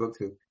I've given this book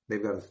to,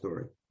 they've got a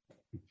story.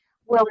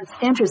 Well, it's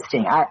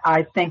interesting.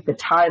 I think the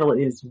title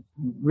is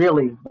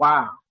really,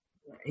 wow.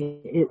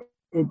 It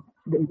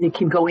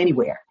can go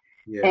anywhere.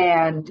 Yeah.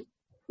 And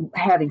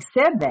having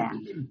said that,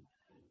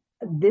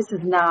 this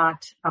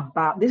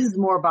is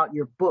more about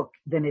your book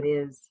than it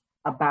is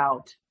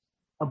about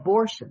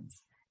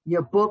abortions.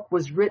 Your book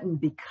was written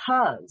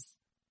because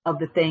of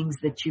the things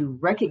that you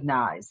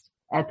recognized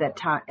at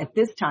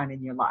this time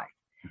in your life.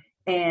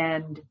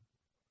 And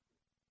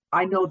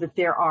I know that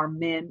there are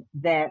men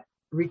that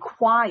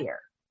require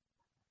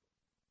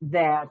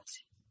that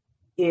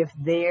if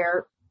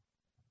their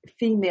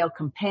female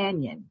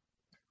companion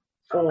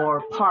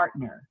or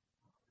partner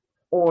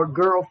or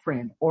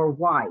girlfriend or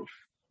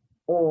wife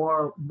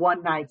or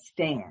one night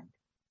stand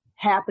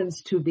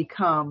happens to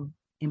become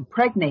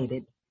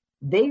impregnated,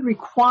 they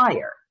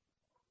require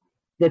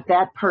that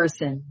that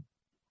person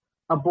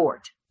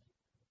abort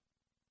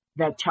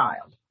that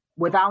child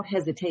without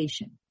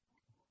hesitation,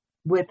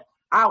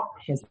 without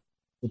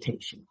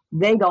hesitation.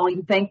 They don't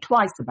even think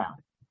twice about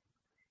it.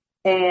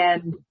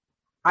 And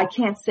I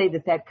can't say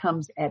that that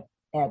comes at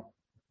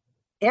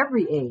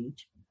every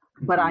age,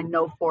 but I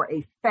know for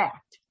a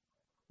fact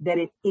that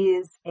it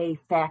is a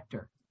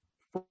factor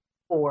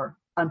for,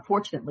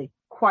 unfortunately,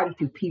 quite a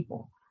few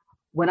people.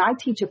 When I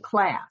teach a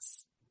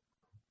class,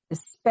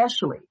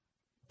 especially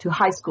to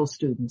high school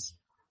students,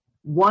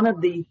 one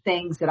of the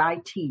things that I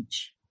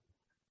teach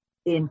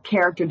in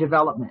character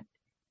development,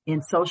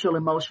 in social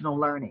emotional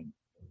learning,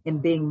 in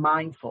being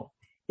mindful,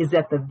 is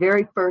that the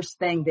very first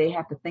thing they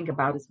have to think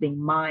about is being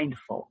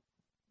mindful.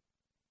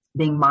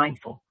 Being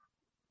mindful.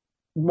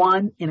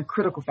 1, in a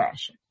critical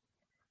fashion.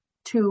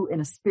 2, in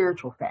a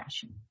spiritual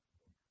fashion.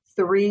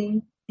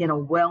 3, in a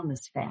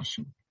wellness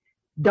fashion.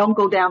 Don't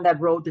go down that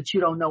road that you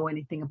don't know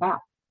anything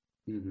about.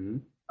 Mm-hmm.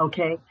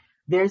 Okay?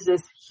 There's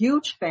this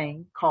huge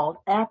thing called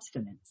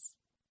abstinence.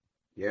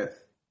 Yes.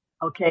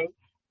 Okay?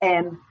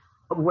 And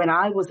when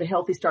I was a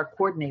Healthy Start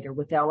coordinator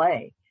with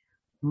LA,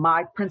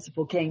 my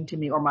principal came to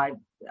me, or my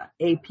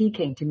AP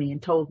came to me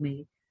and told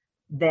me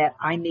that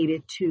I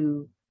needed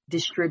to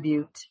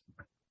distribute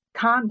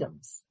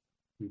condoms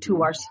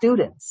to our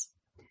students.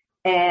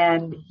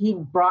 And he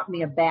brought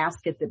me a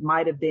basket that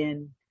might have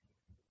been,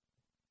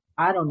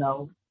 I don't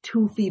know,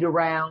 2 feet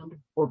around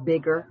or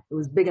bigger. It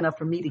was big enough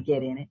for me to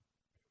get in it.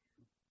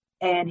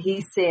 And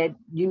he said,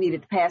 you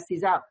needed to pass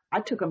these out. I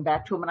took them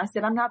back to him and I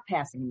said, I'm not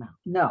passing them out.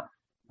 No,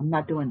 I'm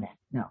not doing that.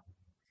 No.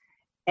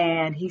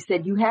 And he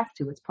said, you have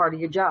to. It's part of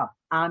your job.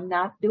 I'm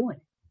not doing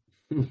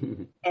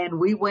it. And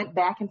we went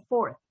back and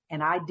forth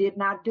and I did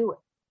not do it.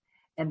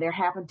 And there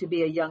happened to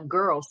be a young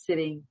girl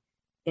sitting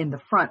in the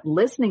front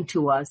listening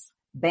to us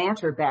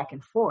banter back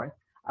and forth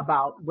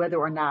about whether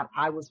or not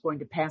I was going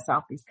to pass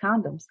out these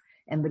condoms.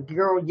 And the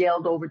girl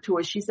yelled over to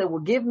her. She said, well,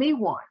 give me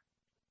one.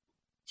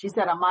 She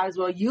said, I might as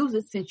well use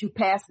it since you're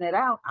passing it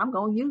out. I'm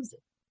going to use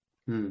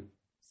it.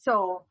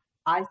 So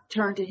I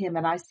turned to him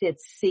and I said,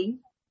 see,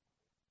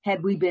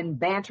 had we been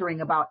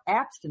bantering about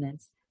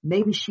abstinence,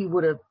 maybe she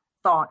would have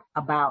thought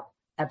about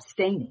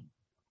abstaining.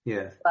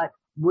 Yes. But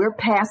we're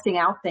passing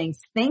out things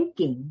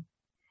thinking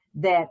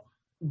that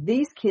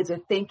these kids are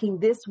thinking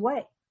this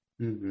way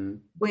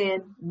when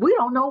we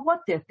don't know what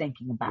they're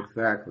thinking about.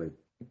 Exactly.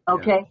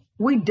 Okay. Yeah.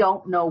 We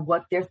don't know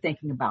what they're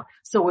thinking about.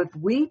 So if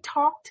we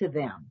talk to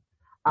them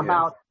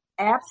about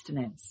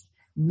abstinence,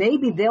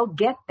 maybe they'll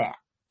get that.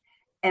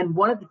 And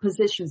one of the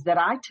positions that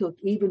I took,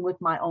 even with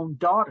my own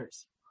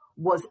daughters,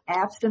 was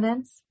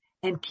abstinence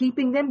and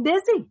keeping them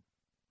busy.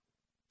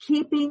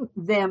 Keeping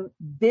them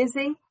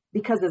busy,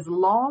 because as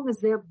long as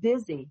they're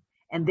busy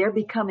and they're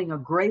becoming a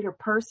greater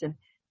person,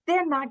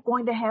 they're not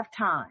going to have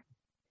time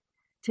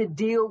to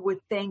deal with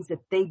things that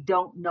they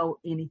don't know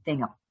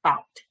anything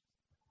about.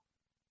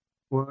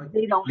 Well,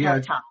 they don't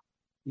have time.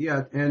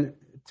 Yeah, and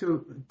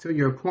to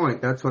your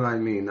point, that's what I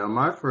mean. Now,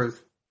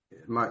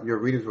 your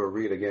readers will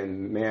read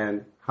again,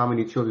 Man, How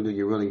Many Children Do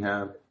You Really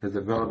Have? Is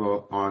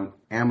available on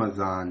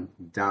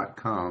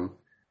Amazon.com.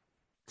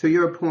 To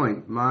your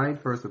point, my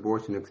first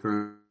abortion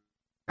experience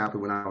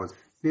happened when I was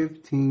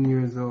 15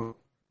 years old.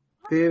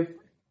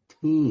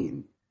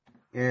 15.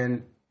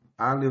 And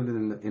I lived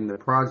in the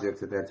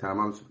projects at that time.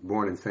 I was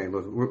born in St.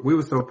 Louis. We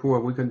were so poor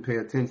we couldn't pay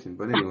attention.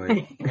 But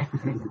anyway.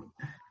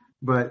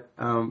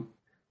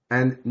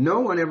 And no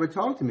one ever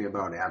talked to me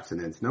about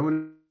abstinence. No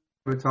one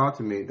ever talked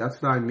to me.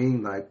 That's what I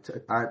mean. Like,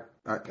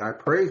 I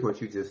praise what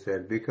you just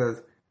said,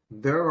 because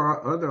there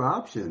are other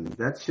options.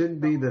 That shouldn't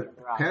be the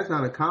pass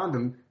out a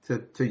condom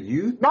to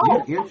you.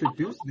 No. You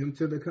introduce them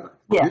to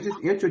Yeah. You're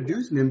just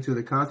introducing them to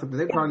the concept that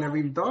they probably never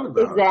even thought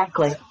about.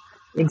 Exactly.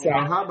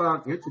 Well, how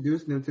about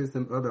introducing them to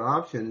some other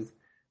options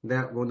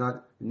that will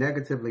not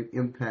negatively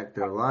impact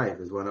their life,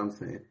 is what I'm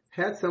saying.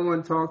 Had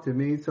someone talk to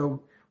me,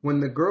 so when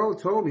the girl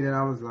told me that,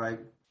 I was like,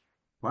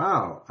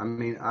 wow. I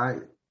mean,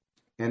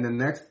 and the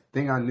next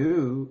thing I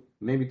knew,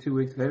 maybe 2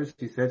 weeks later,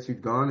 she said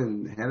she'd gone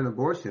and had an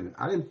abortion.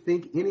 I didn't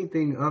think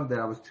anything of that.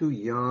 I was too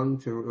young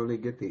to really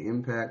get the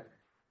impact.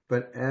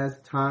 But as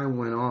time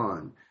went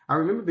on, I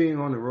remember being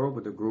on the road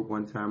with a group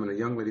one time, and a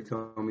young lady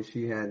told me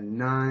she had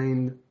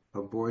 9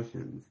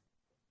 abortions.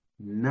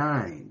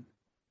 9.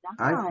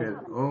 I said,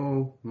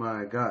 oh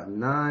my God,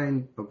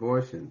 9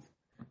 abortions.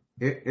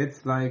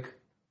 It's like,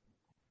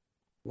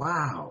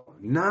 wow,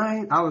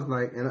 9. I was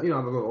like, and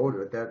I'm a little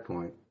older at that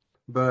point,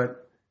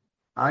 but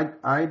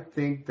I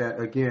think that,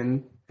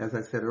 again, as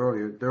I said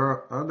earlier, there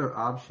are other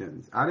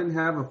options. I didn't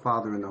have a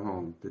father in the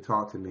home to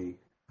talk to me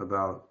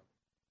about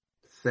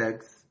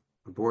sex,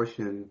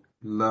 abortion,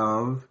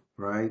 love,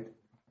 right?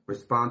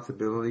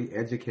 Responsibility,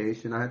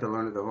 education. I had to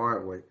learn it the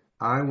hard way.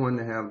 I want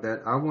to have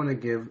that. I want to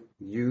give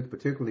youth,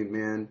 particularly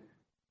men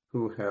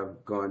who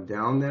have gone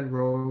down that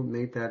road,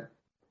 made that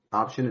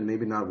option and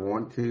maybe not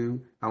want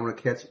to. I want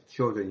to catch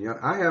children young.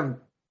 I have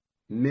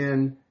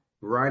men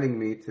writing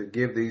me to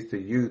give these to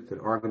youth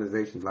and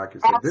organizations like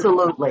yourself.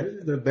 Absolutely. This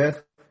is the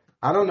best.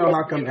 I don't know Yes,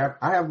 how come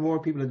I have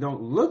more people that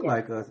don't look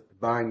like us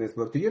buying this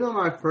book. Do you know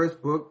my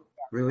first book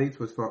release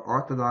was for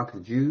Orthodox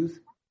Jews?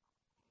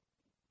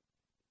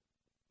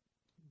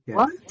 Yes.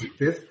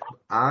 What?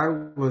 I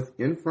was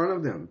in front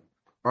of them,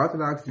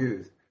 Orthodox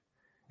Jews.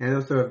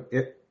 And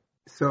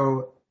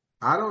so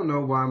I don't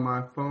know why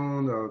my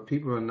phone or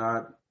people are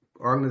not,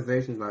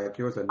 organizations like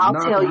yours are not.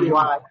 I'll tell you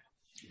why.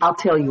 I'll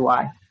tell you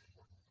why.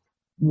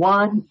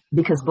 One,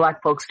 because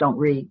Black folks don't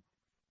read,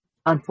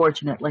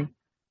 unfortunately.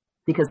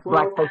 Because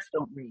Black folks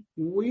don't read.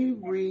 We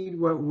read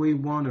what we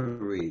want to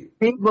read.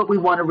 Read what we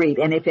want to read.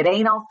 And if it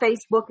ain't on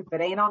Facebook, if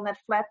it ain't on that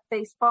flat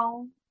face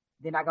phone,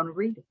 they're not going to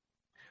read it.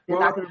 They're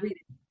not going to read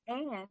it.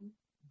 And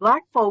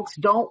Black folks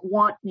don't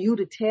want you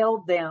to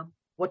tell them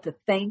what to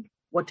think,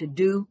 what to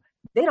do.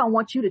 They don't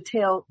want you to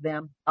tell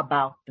them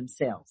about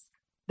themselves.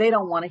 They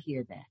don't want to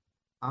hear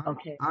that.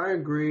 Okay. I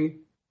agree,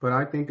 but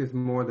I think it's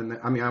more than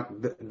that. I mean,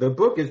 the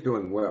book is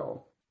doing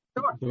well.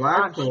 Sure.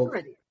 Black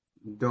folks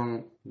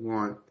don't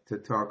want to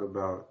talk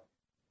about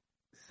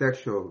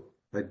sexual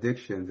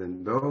addictions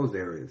in those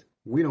areas.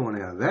 We don't want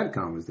to have that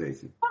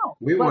conversation. No,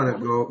 we want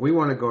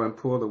to go and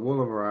pull the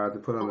wool over our eyes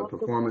and put on a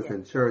performance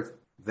in church.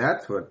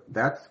 That's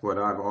what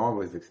I've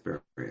always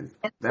experienced.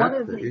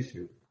 That's the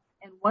issue.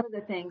 And one of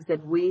the things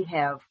that we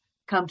have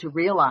come to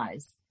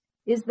realize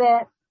is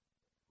that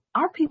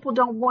our people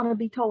don't want to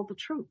be told the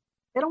truth.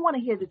 They don't want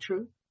to hear the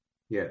truth.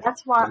 Yes.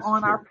 That's why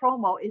on our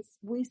promo,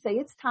 we say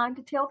it's time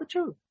to tell the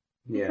truth.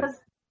 Because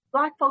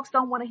Black folks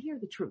don't want to hear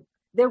the truth.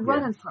 They're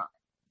running from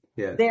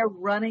it. Yes. They're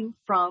running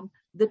from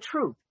the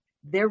truth.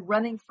 They're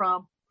running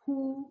from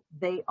who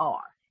they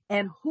are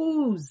and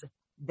whose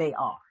they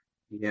are.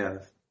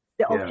 Yes.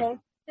 Okay?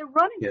 They're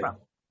running from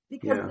it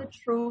because the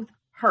truth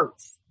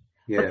hurts.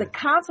 But the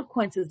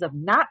consequences of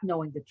not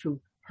knowing the truth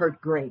hurt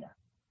greater.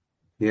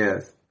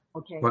 Yes.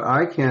 Okay. But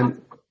I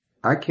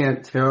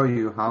can't tell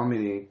you how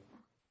many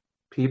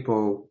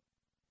people,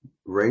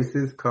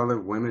 races, color,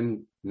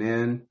 women,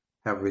 men,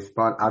 have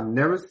responded. I've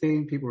never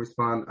seen people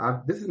respond.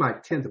 This is my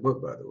 10th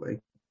book, by the way.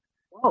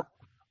 Whoa.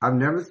 I've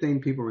never seen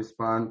people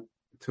respond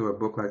to a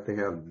book like they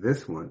have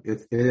this one.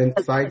 It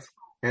incites,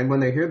 and when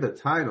they hear the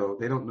title,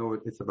 they don't know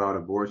it's about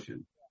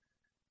abortion.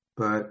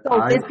 But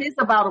this is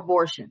about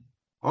abortion.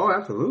 Oh,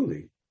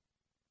 absolutely.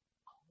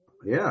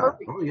 Yeah.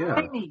 Perfect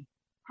timing.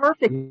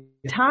 Perfect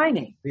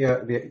timing. Yeah.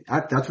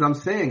 That's what I'm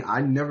saying.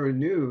 I never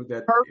knew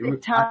that.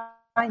 Perfect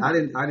timing. I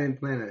didn't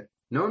plan it.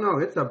 No,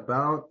 it's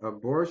about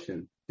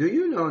abortion. Do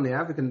you know in the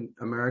African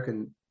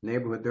American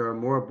neighborhood there are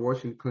more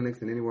abortion clinics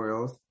than anywhere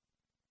else?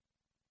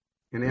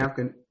 In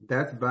African,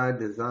 that's by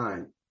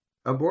design.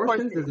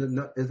 Abortions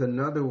is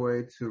another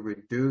way to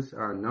reduce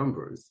our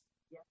numbers.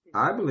 Yes,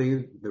 I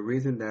believe the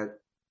reason that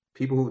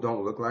people who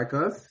don't look like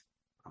us,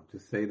 I'll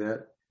just say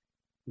that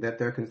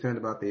they're concerned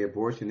about the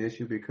abortion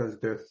issue because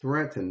they're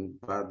threatened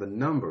by the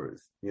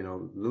numbers,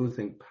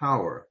 losing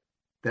power.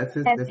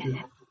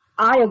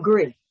 I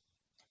agree.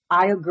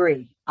 I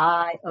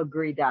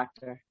agree,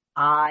 doctor.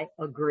 I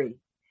agree.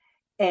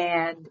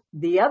 And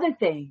the other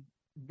thing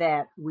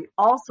that we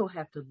also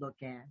have to look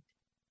at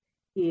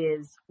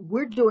is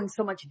we're doing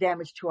so much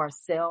damage to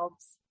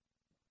ourselves.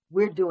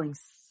 We're doing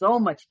so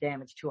much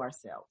damage to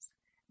ourselves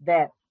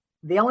that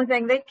the only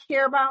thing they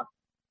care about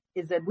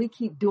is that we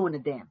keep doing the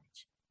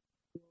damage.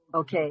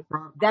 Okay?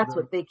 That's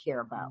what they care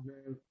about.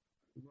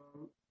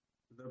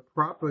 The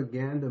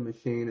propaganda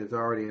machine is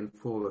already in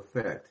full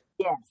effect.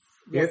 Yes.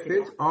 If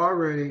it's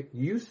already,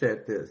 you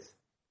said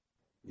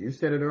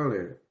it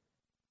earlier.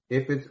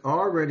 If it's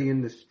already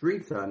in the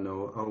streets, I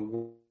know a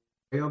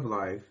way of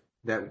life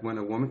that when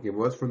a woman, it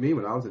was for me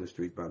when I was in the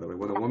streets, by the way,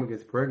 when a woman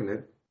gets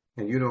pregnant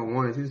and you don't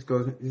want it, she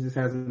just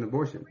has an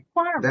abortion.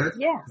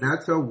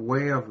 That's a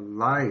way of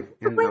life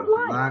in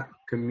the Black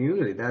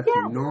community. That's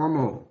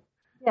normal.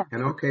 Yeah.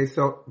 And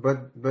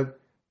but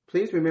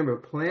please remember,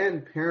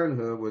 Planned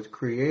Parenthood was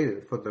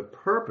created for the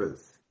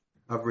purpose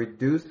of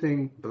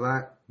reducing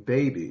Black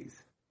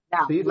babies.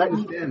 Now, please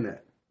understand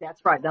that.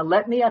 That's right. Now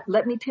let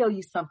me tell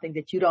you something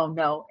that you don't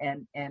know,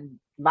 and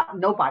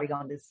nobody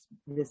on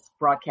this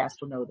broadcast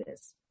will know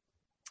this.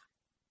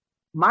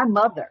 My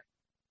mother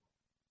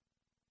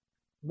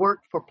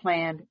worked for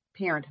Planned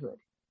Parenthood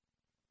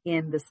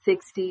in the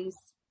 60s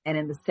and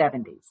in the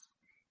 70s.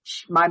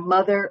 My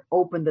mother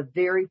opened the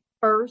very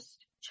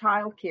first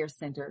child care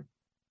center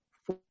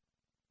for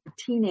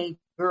teenage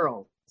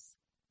girls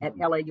at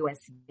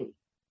LAUSD.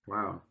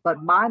 Wow.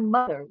 But my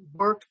mother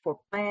worked for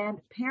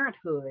Planned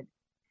Parenthood,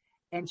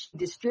 and she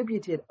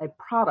distributed a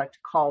product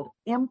called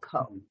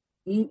EMCO,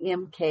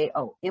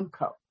 E-M-K-O,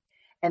 EMCO.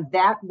 And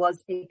that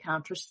was a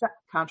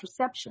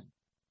contraception,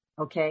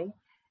 okay?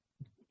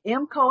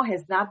 EMCO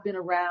has not been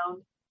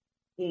around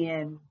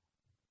in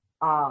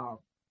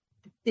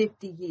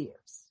 50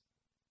 years,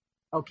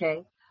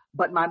 okay?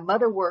 But my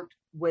mother worked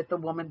with a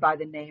woman by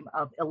the name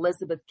of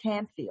Elizabeth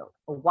Canfield,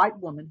 a white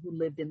woman who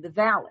lived in the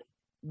valley.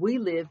 We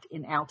lived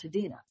in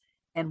Altadena.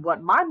 And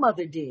what my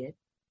mother did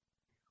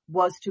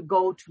was to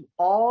go to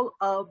all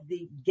of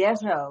the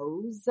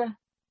ghettos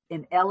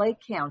in LA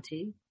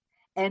County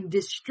and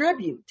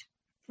distribute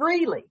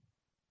freely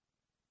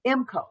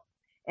IMCO.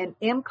 And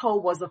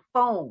IMCO was a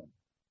foam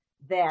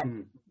that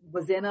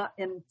was in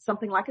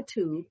something like a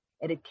tube,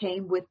 and it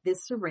came with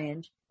this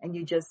syringe, and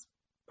you just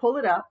pull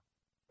it up,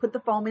 put the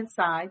foam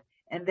inside,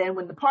 and then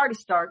when the party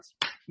starts,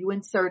 you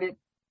insert it,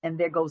 and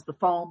there goes the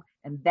foam,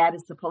 and that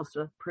is supposed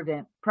to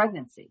prevent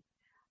pregnancy.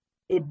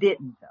 It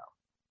didn't, though.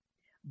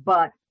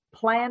 But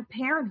Planned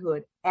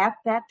Parenthood at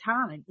that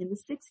time in the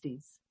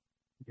 60s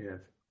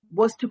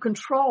was to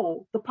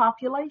control the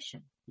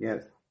population.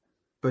 Yes.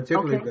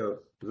 Particularly the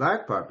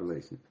Black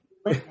population.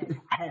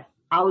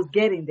 I was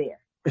getting there.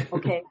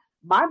 Okay.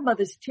 My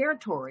mother's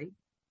territory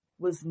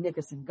was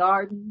Nickerson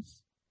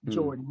Gardens,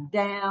 Jordan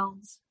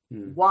Downs,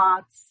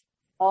 Watts,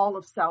 all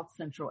of South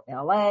Central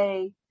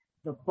LA,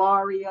 the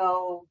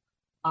Barrio,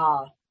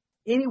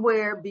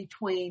 anywhere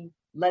between,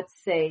 let's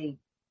say,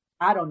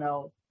 I don't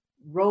know,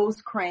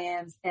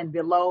 Rosecrans and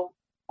below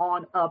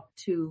on up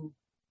to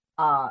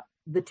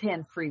the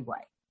 10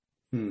 freeway.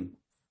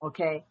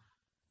 Okay.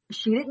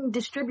 She didn't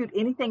distribute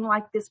anything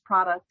like this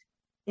product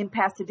in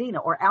Pasadena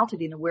or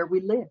Altadena where we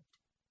lived,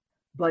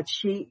 but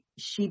she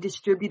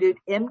distributed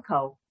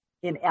IMCO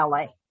in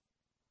LA,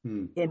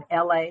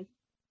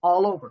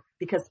 all over,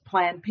 because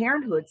Planned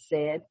Parenthood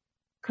said,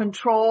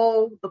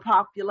 control the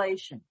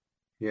population,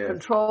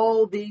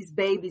 control these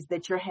babies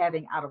that you're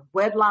having out of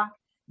wedlock.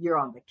 You're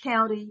on the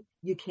county.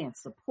 You can't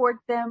support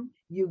them.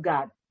 You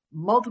got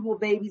multiple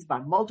babies by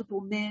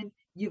multiple men.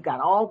 You've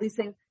got all these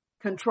things.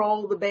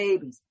 Control the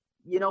babies.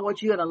 You know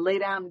what? You're going to lay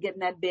down and get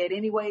in that bed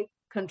anyway.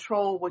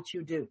 Control what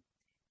you do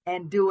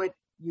and do it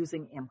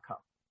using IMCO.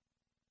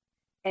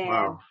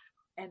 And,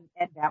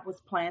 and that was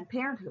Planned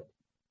Parenthood.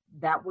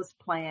 That was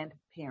Planned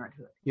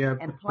Parenthood. Yeah.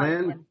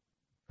 And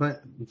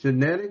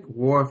genetic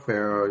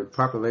warfare or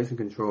population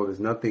control is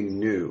nothing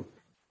new,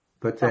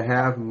 but to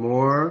have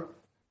more,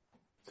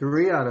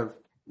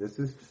 this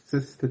is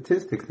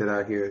statistics that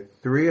I hear,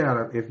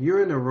 if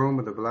you're in a room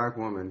with a Black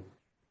woman,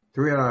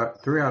 three out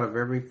of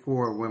every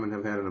 4 women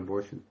have had an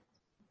abortion.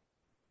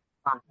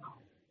 Wow.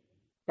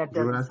 That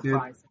doesn't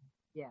surprise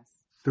me. Yes.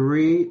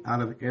 3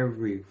 out of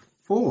every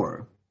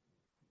 4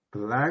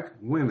 Black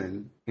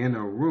women in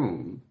a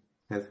room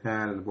has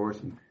had an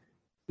abortion.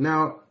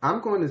 Now,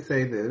 I'm going to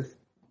say this,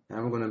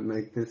 I'm going to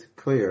make this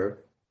clear.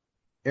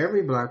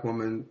 Every Black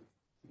woman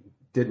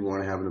didn't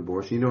want to have an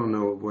abortion. You don't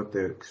know what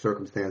the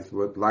circumstances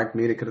were. Like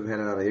me, they could have had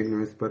it out of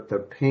ignorance, but the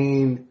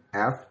pain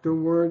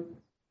afterward,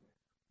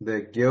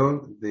 the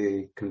guilt,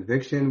 the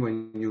conviction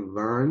when you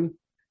learn,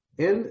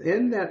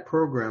 in that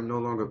program, No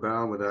Longer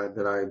Bound,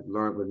 that I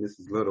learned with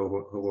Mrs. Little,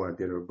 who I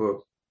did her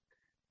book,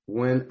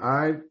 when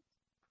I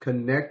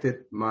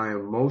connected my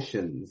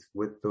emotions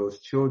with those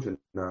children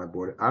that I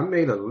aborted, I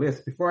made a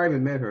list before I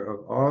even met her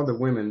of all the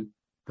women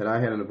that I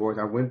had an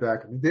abortion. I went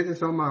back and did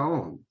this on my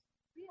own.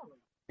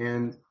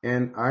 And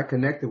I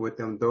connected with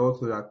them, those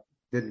who I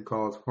didn't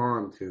cause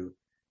harm to.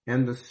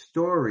 And the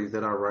stories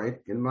that I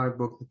write in my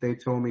book that they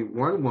told me,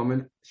 one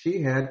woman,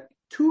 she had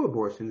 2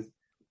 abortions,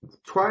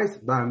 twice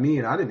by me,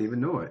 and I didn't even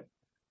know it.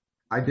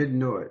 I didn't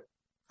know it.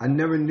 I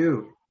never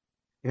knew.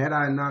 Had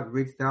I not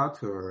reached out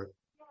to her,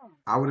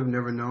 I would have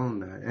never known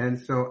that. And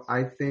so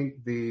I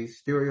think the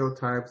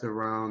stereotypes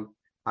around,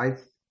 let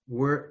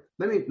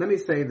me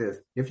say this.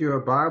 If you're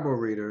a Bible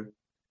reader,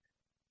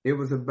 it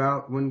was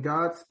about when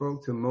God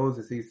spoke to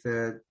Moses, he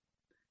said,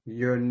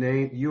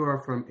 you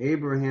are from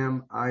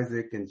Abraham,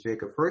 Isaac, and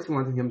Jacob. First, he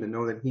wanted him to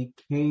know that he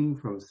came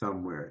from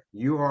somewhere.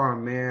 You are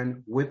a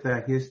man with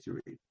a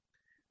history.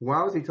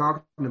 Why was he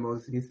talking to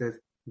Moses? He says,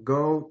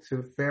 go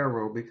to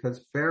Pharaoh,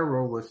 because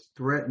Pharaoh was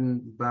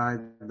threatened by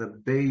the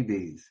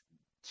babies,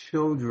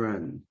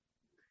 children.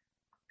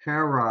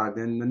 Herod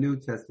in the New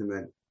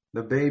Testament,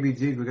 the baby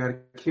Jesus, we got to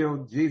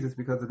kill Jesus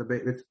because of the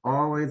baby. It's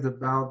always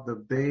about the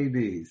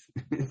babies.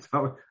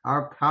 So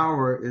our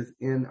power is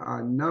in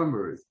our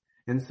numbers.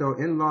 And so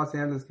in Los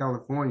Angeles,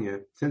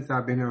 California, since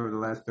I've been here over the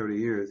last 30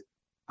 years,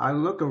 I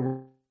look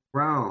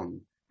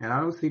around and I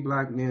don't see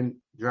Black men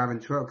driving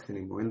trucks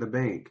anymore in the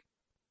bank.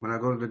 When I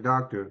go to the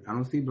doctor, I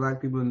don't see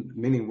Black people,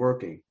 many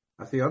working.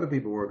 I see other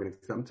people working.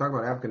 I'm talking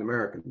about African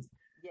Americans.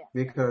 Yes.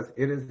 Because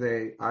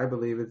I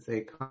believe it's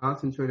a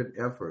concentrated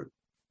effort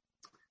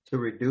to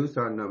reduce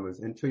our numbers.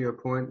 And to your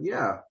point,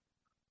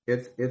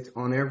 it's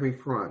on every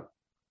front.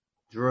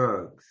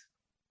 Drugs,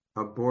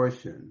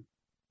 abortion,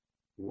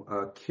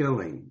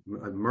 killing,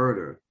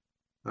 murder,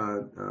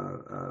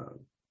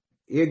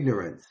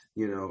 ignorance,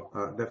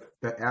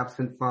 the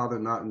absent father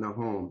not in the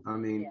home. I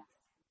mean,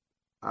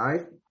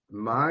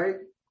 my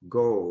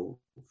goal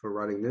for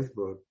writing this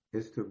book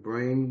is to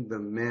bring the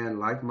men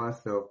like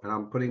myself, and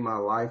I'm putting my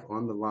life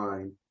on the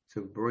line,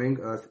 to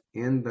bring us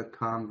in the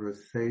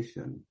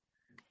conversation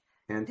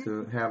and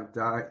to have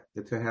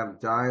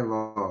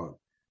dialogue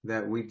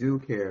that we do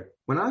care.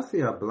 When I see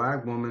a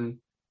Black woman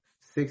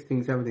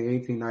 16, 17,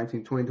 18,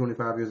 19, 20,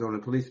 25 years old,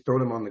 and police throw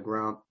them on the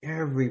ground,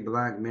 every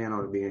Black man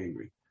ought to be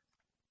angry.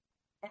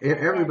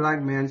 Every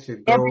black man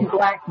should Every go,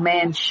 black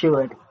man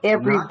should.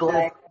 Every not just,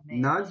 black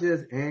man. not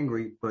just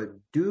angry, but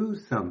do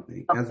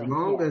something. As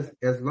long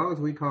as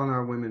we call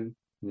our women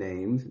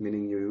names,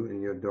 meaning you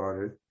and your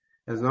daughters,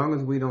 as long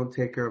as we don't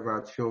take care of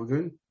our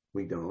children,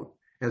 we don't.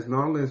 As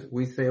long as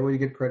we say, well, you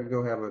get pregnant,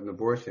 go have an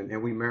abortion,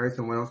 and we marry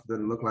someone else that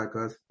doesn't look like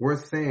us, we're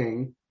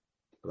saying,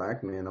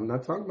 black men, I'm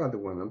not talking about the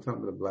women, I'm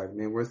talking about the black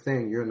men, we're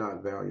saying you're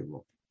not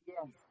valuable.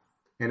 Yes.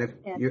 And if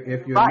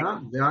you're right.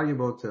 not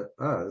valuable to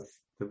us,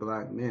 the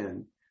black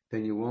men,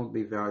 then you won't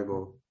be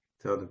valuable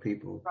to other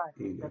people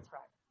either. That's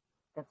right.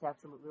 That's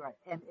absolutely right.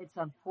 And it's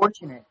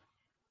unfortunate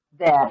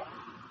that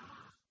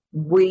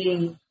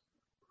we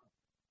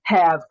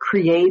have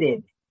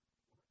created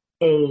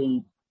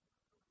a,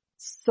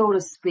 so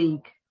to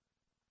speak,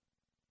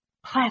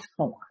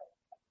 platform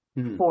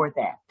for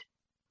that.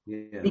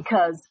 Yeah.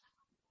 Because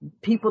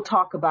people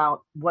talk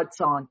about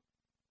what's on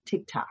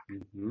TikTok.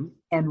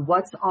 And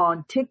what's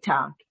on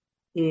TikTok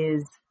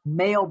is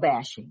male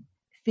bashing,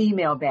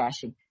 female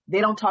bashing.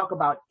 They don't talk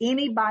about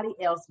anybody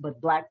else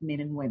but black men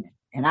and women.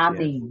 And I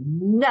mean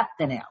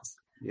nothing else.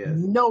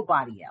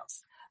 Nobody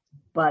else.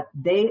 But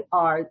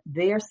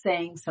they're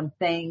saying some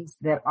things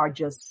that are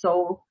just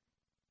so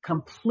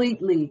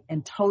completely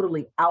and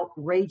totally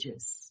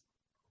outrageous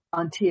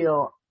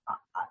until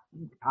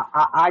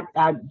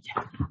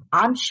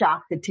I'm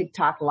shocked that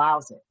TikTok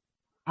allows it.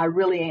 I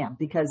really am,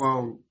 because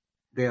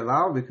they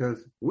allow it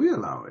because we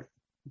allow it.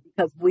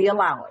 Because we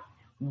allow it.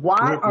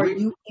 Why are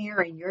you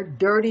airing your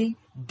dirty,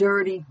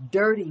 dirty,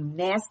 dirty,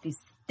 nasty,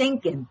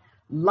 stinking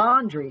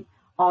laundry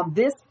on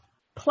this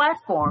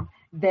platform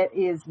that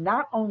is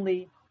not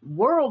only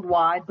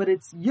worldwide, but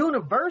it's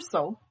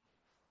universal?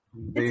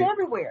 It's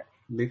everywhere.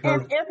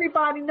 And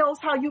everybody knows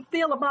how you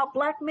feel about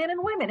black men and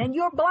women, and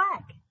you're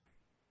black.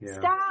 Yeah.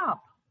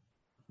 Stop.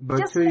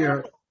 But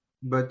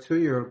to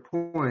your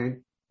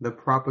point, the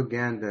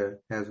propaganda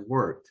has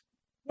worked.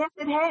 Yes,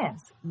 it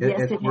has.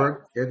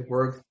 It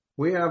works.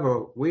 We have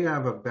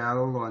a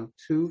battle on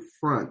two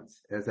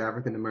fronts as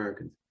African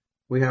Americans.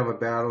 We have a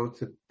battle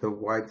to the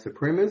white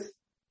supremacists,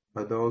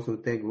 or those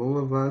who think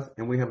rule of us,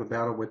 and we have a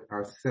battle with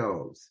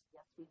ourselves.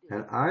 Yes, we do.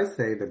 And I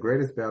say the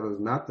greatest battle is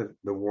not the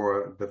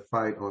war, the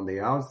fight on the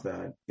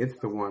outside. It's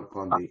the one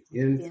on the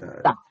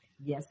inside.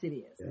 Yes, it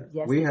is. Yeah.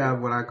 Yes, we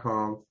have what I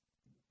call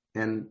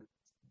an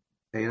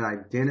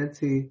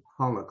identity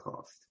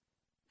holocaust.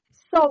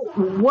 So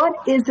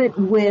what is it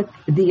with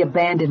the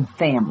abandoned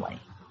family?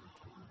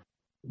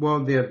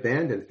 Well, the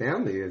abandoned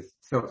family is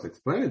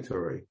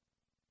self-explanatory.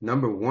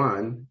 Number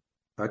one,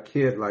 a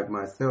kid like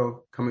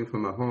myself coming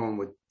from a home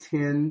with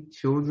 10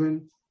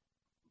 children,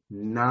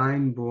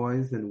 9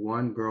 boys and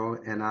 1 girl,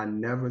 and I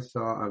never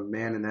saw a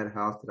man in that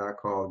house that I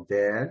called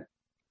dad.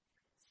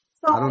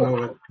 I don't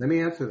know. Let me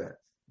answer that.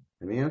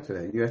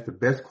 You asked the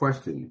best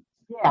question.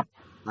 Yeah.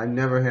 I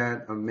never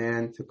had a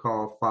man to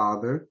call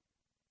father.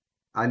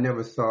 I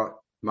never saw,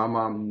 my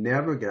mom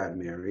never got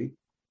married,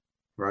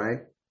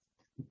 right?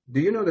 Do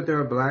you know that there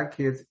are black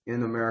kids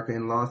in America,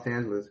 in Los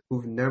Angeles,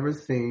 who've never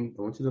seen,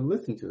 I want you to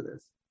listen to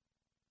this.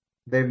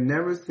 They've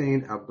never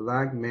seen a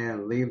black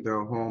man leave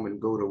their home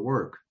and go to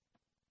work.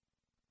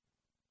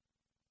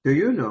 Do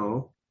you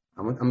know,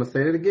 I'm going to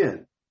say it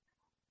again.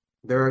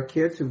 There are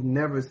kids who've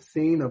never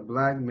seen a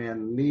black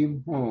man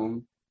leave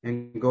home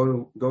and go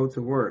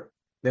to work.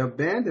 The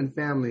abandoned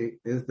family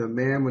is the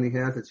man when he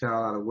has a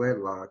child out of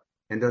wedlock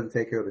and doesn't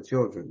take care of the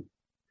children.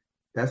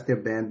 That's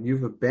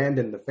you've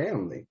abandoned the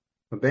family.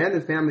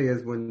 Abandoned family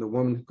is when the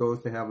woman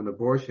goes to have an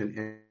abortion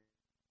and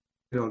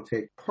you don't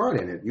take part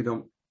in it. You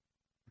don't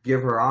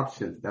give her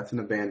options. That's an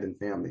abandoned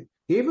family.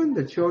 Even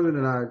the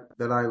children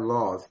that I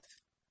lost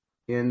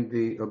in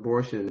the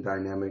abortion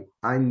dynamic,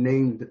 I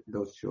named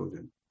those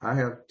children. I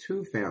have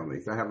 2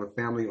 families. I have a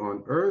family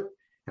on earth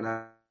and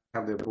I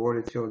have the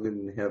aborted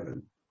children in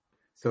heaven.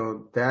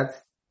 So that's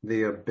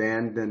the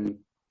abandoned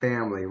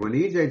family. When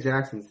E.J.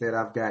 Jackson said,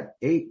 I've got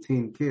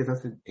 18 kids, I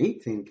said,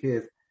 18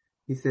 kids?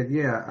 He said,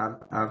 yeah,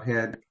 I've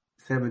had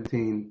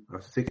 17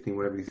 or 16,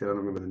 whatever he said, I don't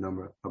remember the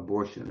number,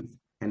 abortions.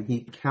 And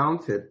he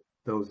counted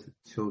those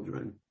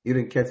children. You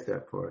didn't catch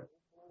that part.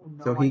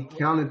 No, so he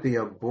counted the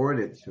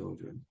aborted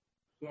children.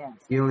 Yes.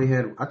 He only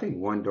had, I think,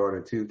 1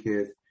 daughter, 2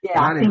 kids.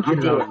 Yeah, I think he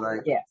did. I was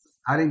like, yes.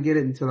 I didn't get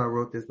it until I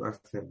wrote this, but I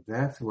said,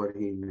 that's what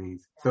he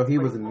means. So he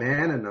was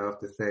man enough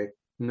to say,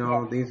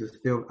 no, these are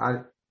still,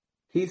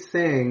 he's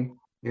saying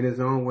in his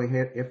own way,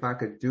 if I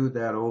could do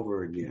that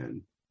over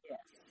again. Yes.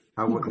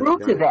 I he grew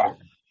to that.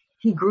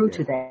 He grew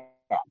to that.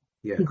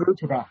 Yes. He grew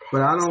to that.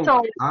 But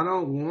I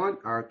don't want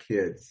our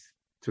kids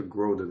to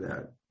grow to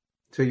that.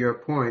 To your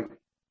point,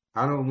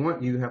 I don't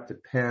want you to have to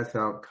pass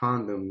out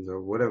condoms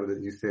or whatever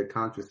that you said,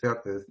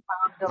 contraceptives.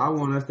 I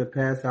want us to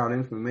pass out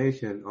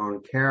information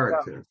on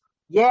character.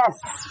 Yes,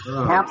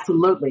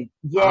 absolutely.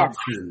 Yes.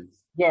 Options.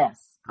 Yes.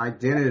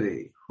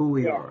 Identity, who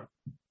we are.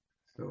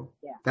 So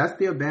that's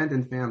the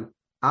abandoned family.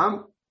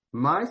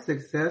 My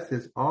success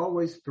is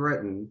always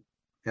threatened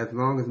as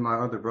long as my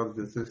other brothers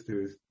and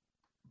sisters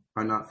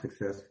are not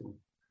successful.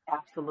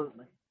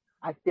 Absolutely.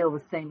 I feel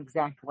the same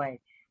exact way.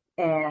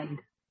 And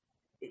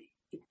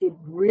it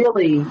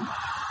really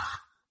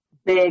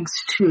begs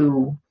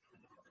to,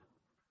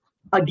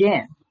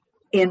 again,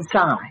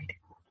 inside.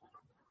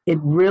 It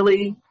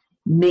really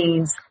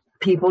means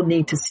people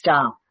need to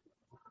stop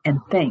and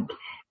think.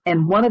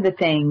 And one of the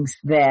things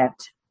that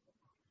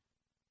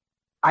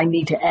I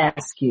need to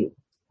ask you,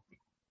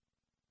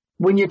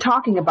 when you're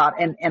talking about,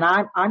 and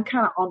I'm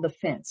kind of on the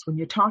fence, when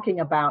you're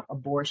talking about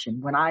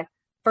abortion, when I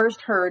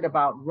first heard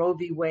about Roe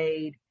v.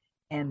 Wade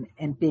and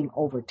being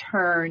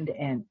overturned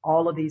and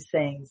all of these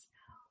things,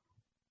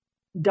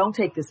 don't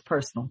take this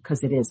personal,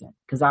 because it isn't,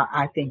 because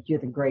I think you're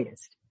the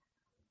greatest.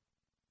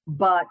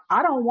 But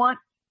I don't want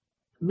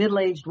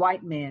middle-aged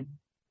white men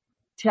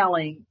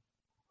telling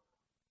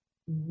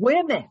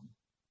women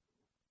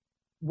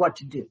what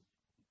to do.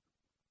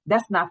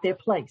 That's not their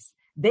place.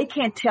 They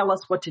can't tell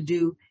us what to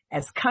do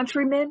as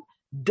countrymen.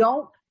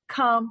 Don't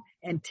come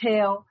and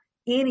tell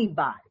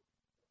anybody,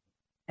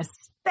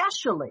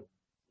 especially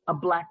a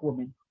black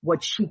woman,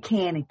 what she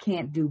can and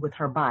can't do with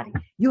her body.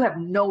 You have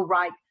no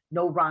right,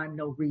 no rhyme,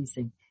 no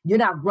reason. You're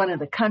not running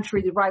the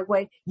country the right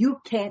way. You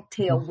can't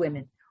tell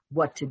women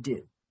what to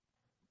do.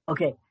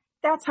 Okay.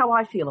 That's how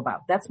I feel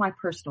about it. That's my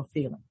personal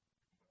feeling.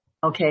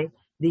 Okay.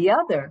 The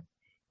other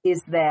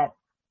is that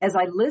as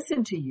I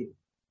listen to you,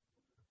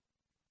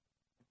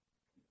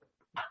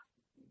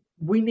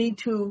 we need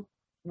to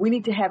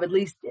have at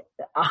least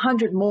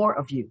 100 more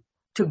of you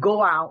to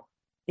go out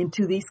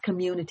into these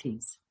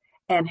communities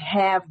and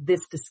have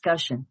this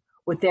discussion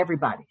with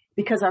everybody,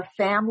 because our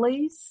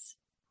families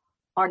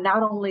are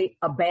not only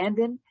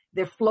abandoned,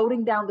 they're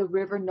floating down the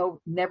river,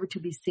 never to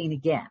be seen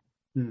again.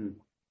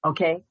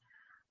 Okay.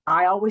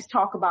 I always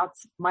talk about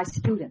my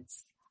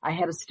students. I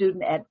had a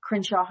student at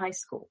Crenshaw High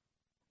School.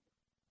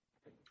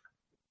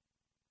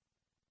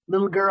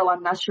 Little girl,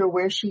 I'm not sure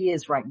where she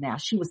is right now.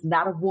 She was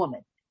not a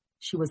woman.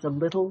 She was a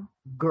little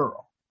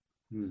girl.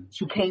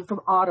 She came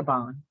from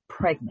Audubon,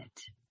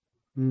 pregnant,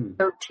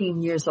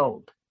 13 years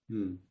old.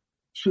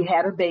 She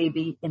had her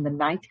baby in the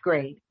 9th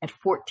grade at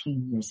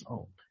 14 years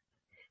old.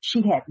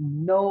 She had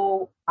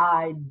no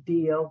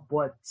idea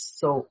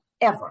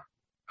whatsoever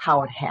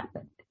how it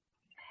happened.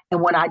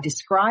 And when I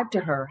described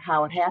to her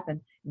how it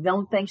happened, the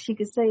only thing she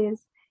could say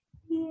is,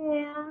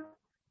 yeah.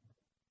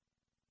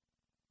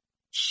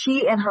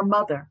 She and her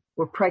mother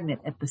were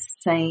pregnant at the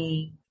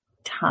same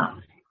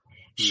time.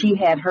 She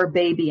had her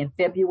baby in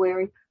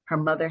February. Her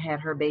mother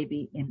had her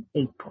baby in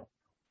April.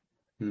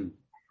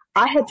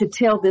 I had to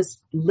tell this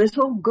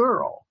little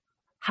girl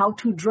how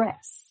to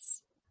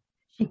dress.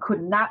 She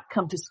could not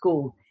come to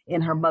school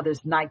in her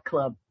mother's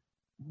nightclub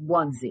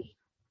onesie.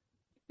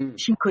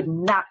 She could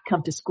not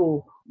come to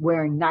school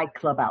wearing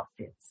nightclub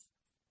outfits.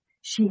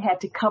 She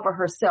had to cover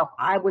herself.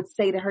 I would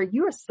say to her,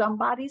 you're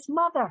somebody's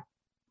mother.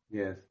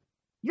 Yes.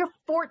 You're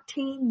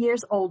 14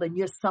 years old and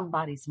you're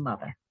somebody's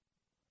mother.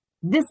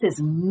 This is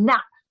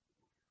not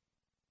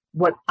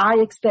what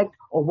I expect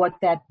or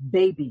what that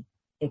baby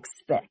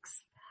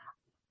expects.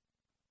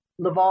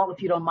 Laval,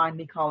 if you don't mind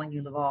me calling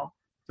you Laval.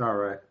 It's all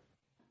right.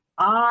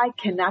 I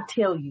cannot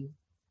tell you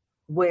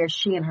where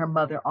she and her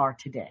mother are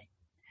today.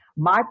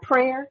 My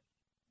prayer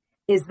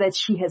is that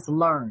she has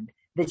learned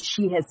that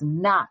she has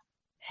not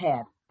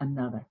had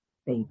another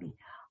baby.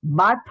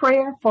 My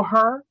prayer for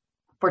her,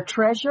 for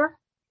Treasure,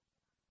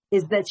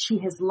 is that she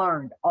has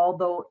learned,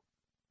 although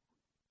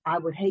I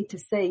would hate to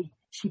say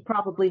she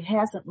probably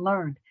hasn't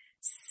learned,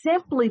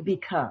 simply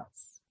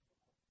because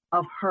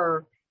of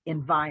her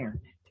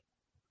environment.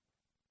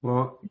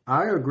 Well,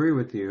 I agree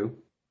with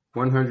you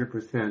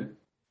 100%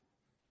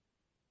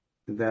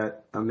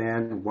 that a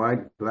man,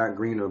 white, black,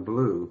 green, or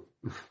blue,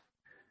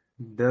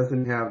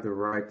 doesn't have the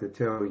right to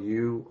tell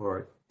you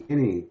or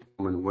any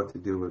woman what to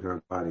do with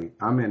her body.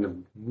 I'm in the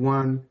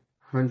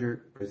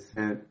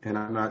 100%, and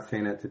I'm not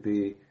saying that to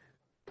be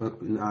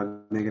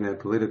not making that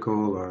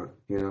political or,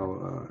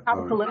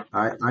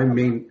 I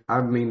mean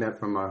that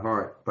from my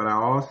heart. But I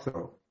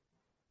also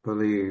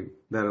believe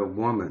that a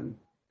woman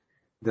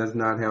does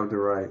not have the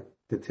right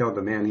to tell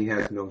the man he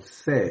has no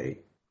say.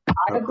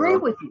 I agree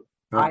with you.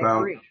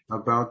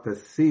 About the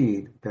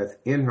seed that's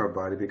in her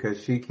body,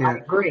 because you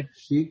cannot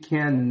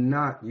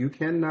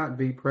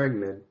be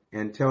pregnant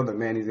and tell the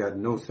man he's got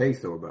no say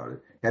so about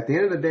it. At the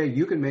end of the day,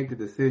 you can make the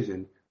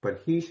decision,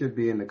 but he should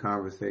be in the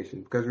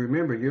conversation, because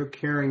remember, you're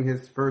carrying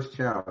his first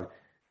child.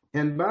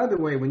 And by the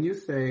way, when I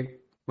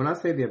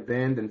say the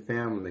abandoned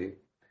family,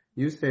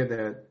 you say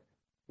that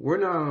we're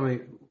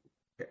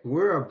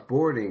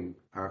aborting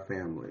our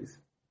families.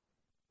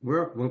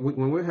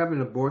 When we're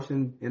having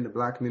abortion in the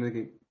black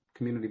community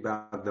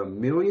by the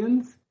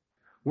millions,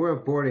 we're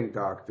aborting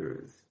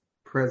doctors,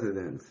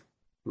 presidents,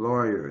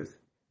 lawyers,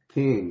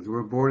 kings.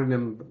 We're aborting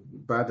them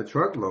by the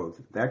truckloads.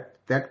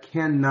 That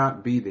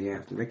cannot be the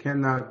answer. That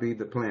cannot be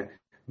the plan.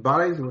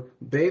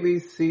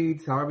 Babies,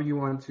 seeds, however you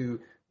want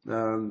to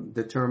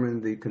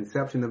determine the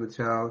conception of a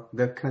child.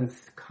 The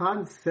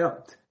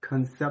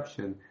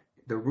conception,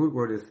 the root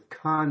word is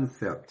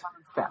concept.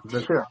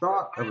 The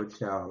thought of a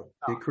child,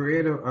 the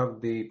creator of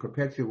the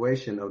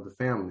perpetuation of the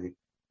family,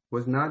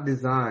 was not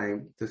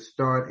designed to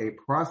start a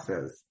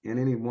process in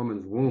any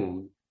woman's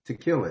womb to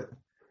kill it.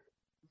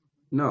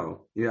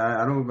 No,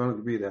 I don't want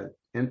to be that.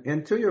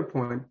 And to your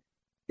point,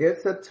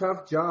 it's a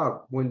tough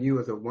job when you,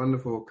 as a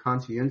wonderful,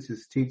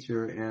 conscientious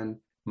teacher and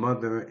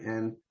mother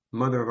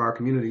of our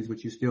communities,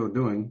 which you're still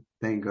doing,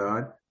 thank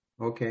God.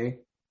 Okay.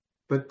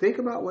 But think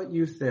about what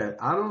you said.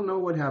 I don't know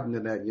what happened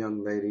to that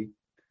young lady,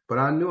 but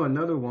I knew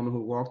another woman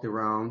who walked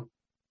around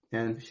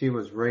and she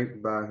was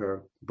raped by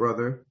her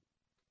brother.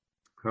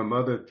 Her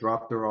mother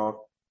dropped her off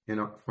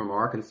from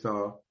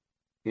Arkansas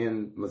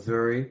in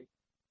Missouri.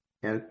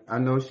 And I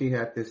know she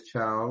had this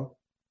child,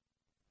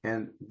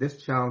 and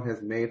this child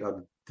has made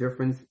a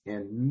difference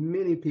in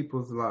many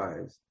people's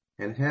lives.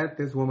 And had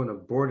this woman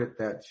aborted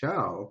that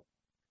child,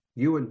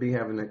 you wouldn't be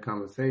having that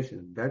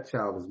conversation. That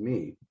child is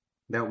me.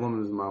 That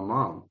woman is my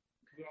mom.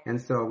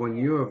 And so when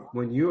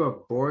you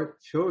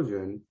abort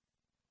children,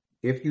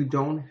 if you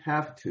don't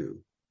have to,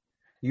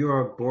 you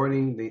are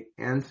aborting the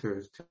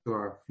answers to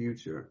our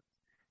future.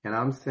 And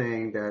I'm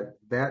saying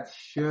that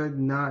should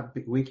not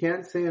be, we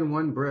can't say in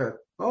one breath,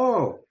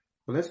 oh,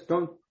 well, let's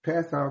don't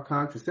pass our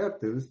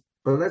contraceptives,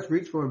 but let's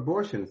reach for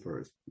abortion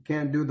first. You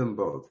can't do them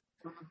both.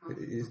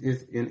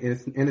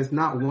 It's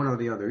not one or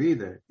the other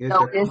either. It's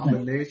a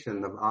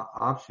combination of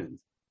options.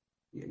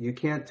 You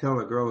can't tell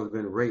a girl who's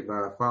been raped by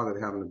her father to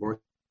have an abortion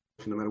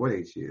no matter what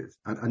age she is.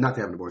 Not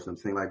to have an abortion, I'm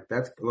saying like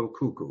that's a little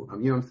cuckoo. You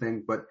know what I'm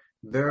saying? But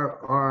there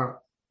are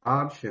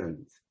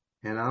options.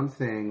 And I'm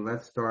saying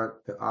let's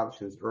start the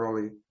options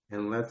early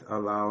and let's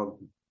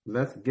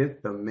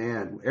get the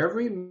man,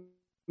 every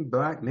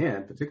Black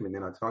man, particularly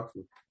men I talk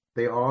to,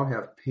 they all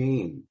have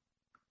pain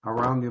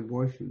around the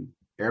abortion.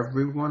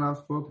 Everyone I've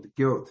spoken to,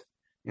 guilt,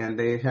 and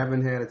they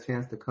haven't had a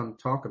chance to come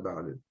talk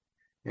about it.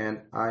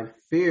 And I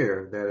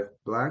fear that if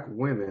Black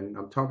women,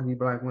 I'm talking to you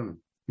Black women,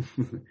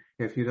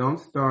 if you don't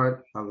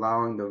start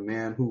allowing the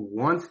man who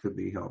wants to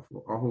be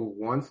helpful or who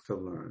wants to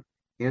learn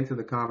into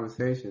the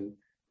conversation,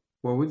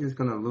 well, we're just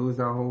going to lose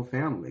our whole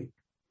family.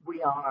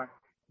 We are.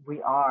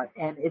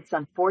 And it's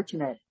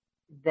unfortunate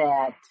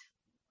that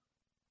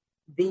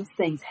these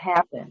things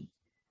happen.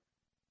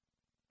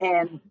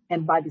 And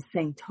by the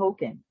same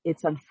token,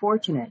 it's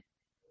unfortunate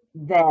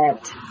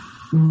that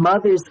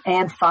mothers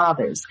and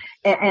fathers,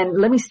 and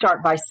let me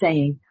start by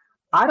saying,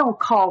 I don't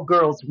call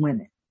girls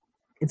women.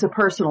 It's a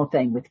personal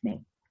thing with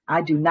me.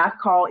 I do not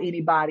call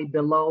anybody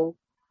below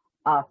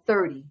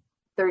 30,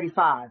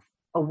 35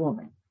 a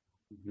woman,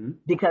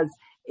 because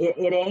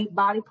it ain't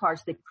body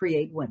parts that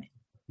create women.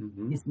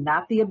 It's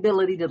not the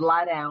ability to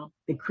lie down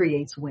that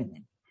creates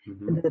women.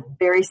 The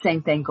very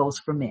same thing goes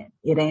for men.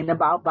 It ain't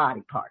about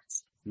body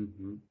parts.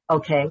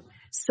 Okay.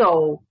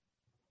 So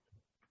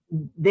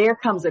there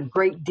comes a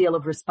great deal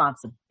of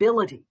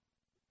responsibility,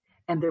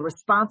 and the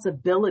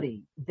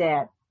responsibility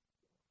that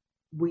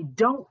we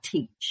don't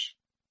teach,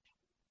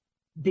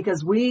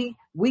 because we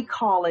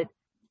call it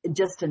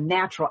just a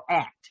natural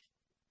act.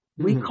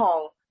 We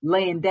call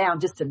laying down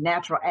just a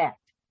natural act.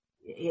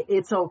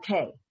 It's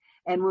okay.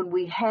 And when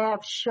we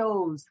have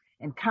shows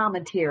and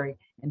commentary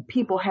and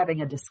people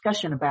having a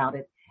discussion about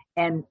it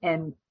and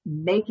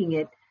making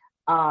it,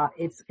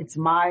 it's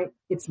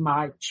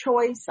my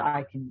choice.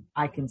 I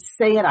can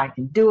say it. I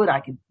can do it.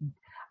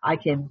 I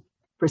can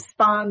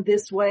respond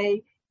this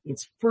way.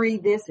 It's free.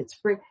 It's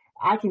free.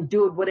 I can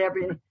do it,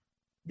 whatever.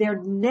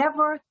 They're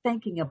never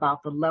thinking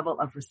about the level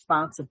of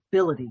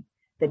responsibility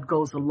that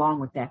goes along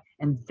with that.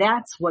 And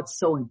that's what's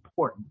so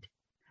important.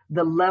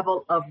 The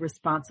level of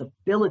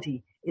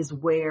responsibility is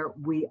where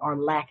we are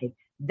lacking.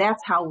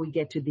 That's how we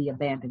get to the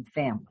abandoned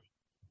family.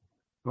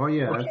 Oh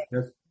yeah, okay.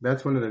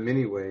 That's one of the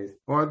many ways.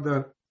 Or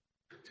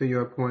to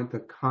your point, the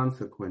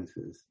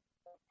consequences.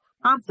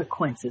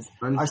 Consequences.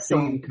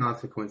 Unseen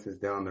consequences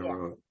down the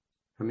road.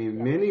 I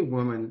mean,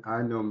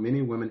 I know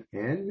many women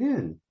and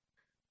men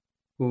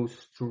who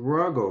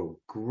struggle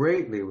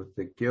greatly with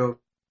the guilt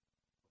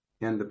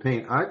and the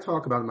pain. I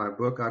talk about in my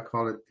book, I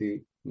call it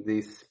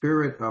the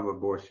spirit of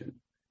abortion.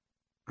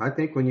 I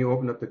think when you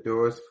open up the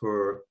doors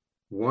for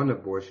one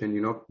abortion,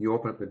 you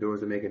open up the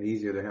doors to make it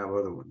easier to have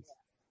other ones.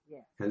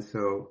 Yeah. And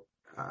so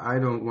I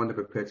don't want to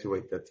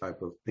perpetuate that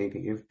type of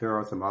thinking. If there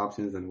are some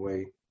options and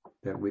way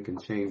that we can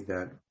change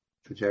that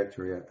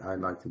trajectory,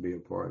 I'd like to be a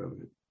part of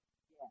it.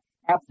 Yes,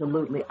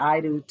 absolutely. I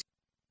do too.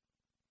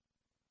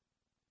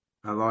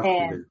 I lost you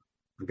there.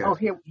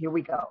 Here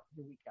we go.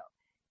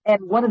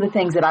 And one of the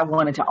things that I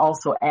wanted to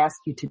also ask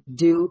you to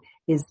do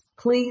is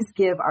please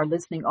give our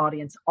listening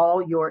audience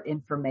all your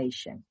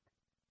information.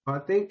 I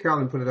think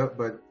Carolyn put it up,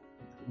 but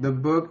the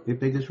book, if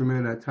they just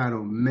remember that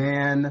title,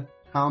 Man,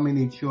 How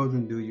Many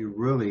Children Do You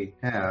Really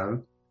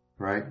Have?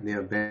 Right? The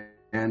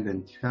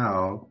Abandoned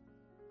Child.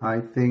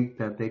 I think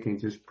that they can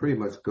just pretty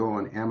much go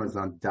on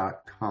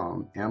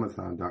Amazon.com.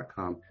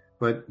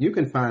 But you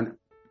can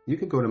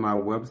go to my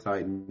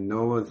website,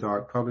 Noah's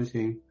Ark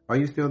Publishing. Are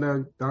you still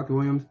there, Dr.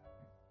 Williams?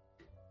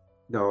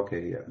 No,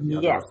 okay, yeah.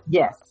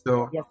 Yes.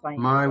 So yes, I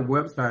am. My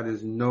website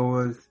is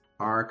Noah's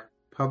Ark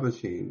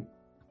Publishing.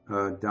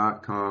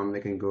 .com.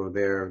 They can go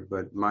there,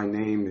 but my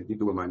name, if you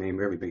do with my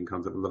name, everything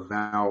comes up.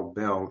 Laval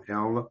Bell,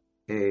 Laval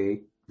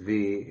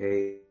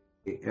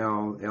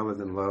L is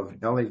in love,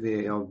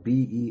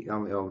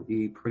 LAVALBELLE,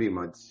 pretty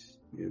much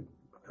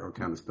all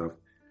kind of stuff.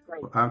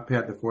 Great. I've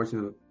had the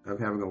fortune of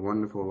having a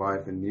wonderful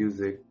life in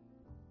music,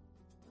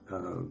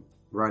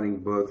 writing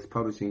books,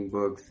 publishing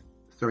books,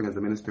 serving as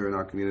a minister in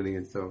our community.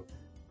 And so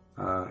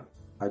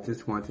I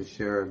just want to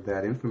share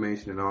that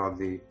information and all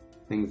the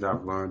things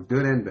I've learned,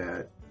 good and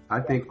bad.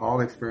 I think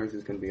all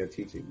experiences can be a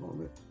teaching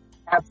moment.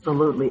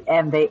 Absolutely.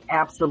 And they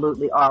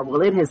absolutely are.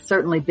 Well, it has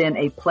certainly been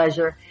a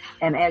pleasure.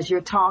 And as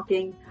you're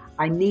talking,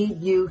 I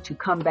need you to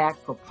come back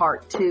for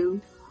part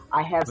 2.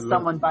 I have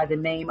someone by the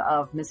name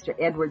of Mr.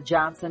 Edward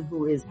Johnson,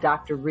 who is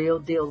Dr. Real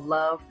Deal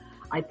Love.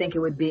 I think it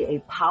would be a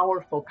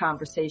powerful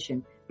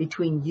conversation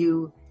between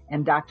you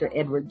and Dr.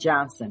 Edward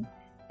Johnson.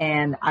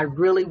 And I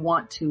really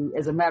want to,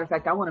 as a matter of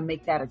fact, I want to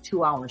make that a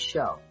 2-hour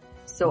show.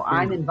 So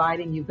I'm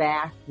inviting you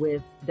back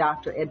with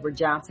Dr. Edward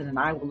Johnson, and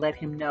I will let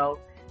him know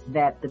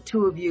that the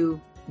two of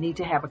you need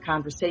to have a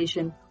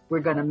conversation.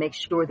 We're going to make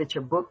sure that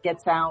your book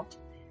gets out.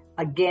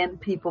 Again,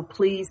 people,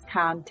 please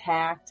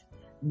contact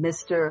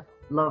Mr.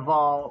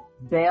 Laval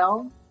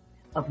Bell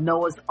of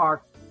Noah's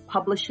Ark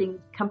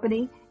Publishing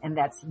Company, and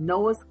that's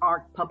Noah's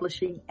Ark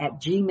Publishing at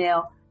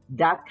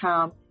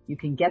gmail.com. You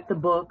can get the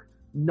book,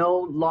 No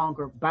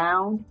Longer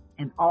Bound.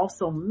 And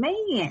also,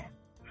 man,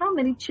 how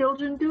many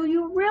children do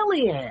you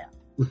really have?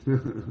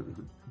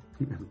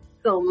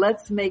 So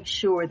let's make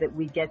sure that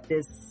we get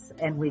this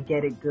and we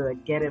get it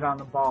good, get it on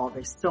the ball.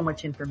 There's so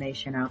much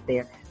information out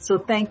there. So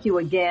thank you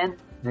again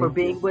for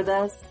being with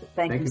us.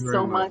 Thank you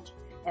so much.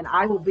 And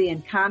I will be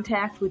in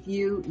contact with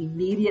you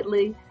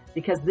immediately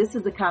because this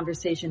is a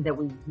conversation that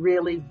we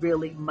really,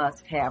 really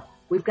must have.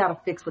 We've got to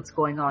fix what's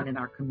going on in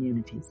our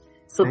communities.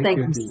 So thank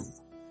you.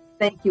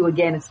 Thank you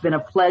again. It's been a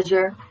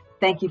pleasure.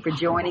 Thank you for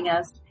joining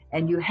us.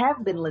 And you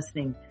have been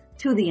listening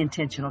to the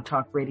Intentional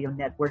Talk Radio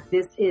Network.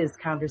 This is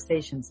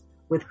Conversations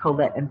with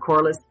Collette and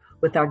Corliss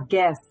with our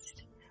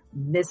guest,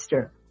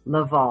 Mr.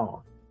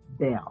 Laval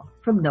Bell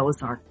from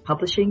Noah's Ark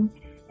Publishing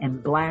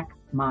and Black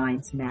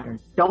Minds Matter.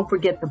 Don't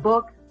forget the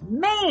book.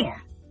 Man,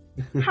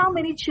 how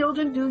many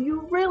children do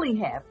you really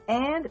have?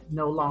 And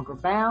No Longer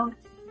Bound.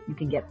 You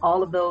can get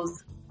all of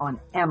those on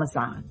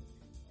Amazon.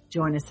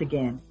 Join us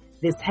again.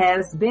 This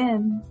has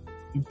been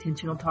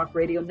Intentional Talk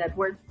Radio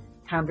Network,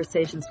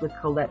 Conversations with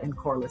Collette and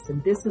Corliss.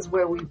 And this is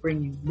where we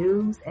bring you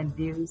news and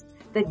views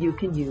that you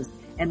can use.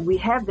 And we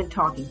have been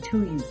talking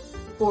to you,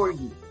 for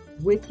you,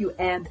 with you,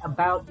 and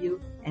about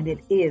you. And it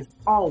is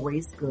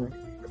always good.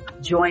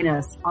 Join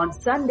us on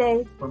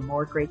Sunday for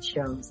more great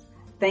shows.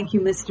 Thank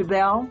you, Mr.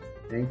 Bell.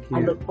 Thank you.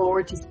 I look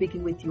forward to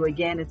speaking with you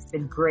again. It's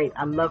been great.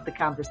 I love the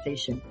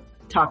conversation.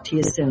 Talk to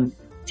you soon.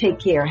 Take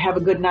care. Have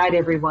a good night,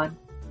 everyone.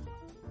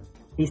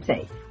 Be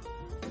safe.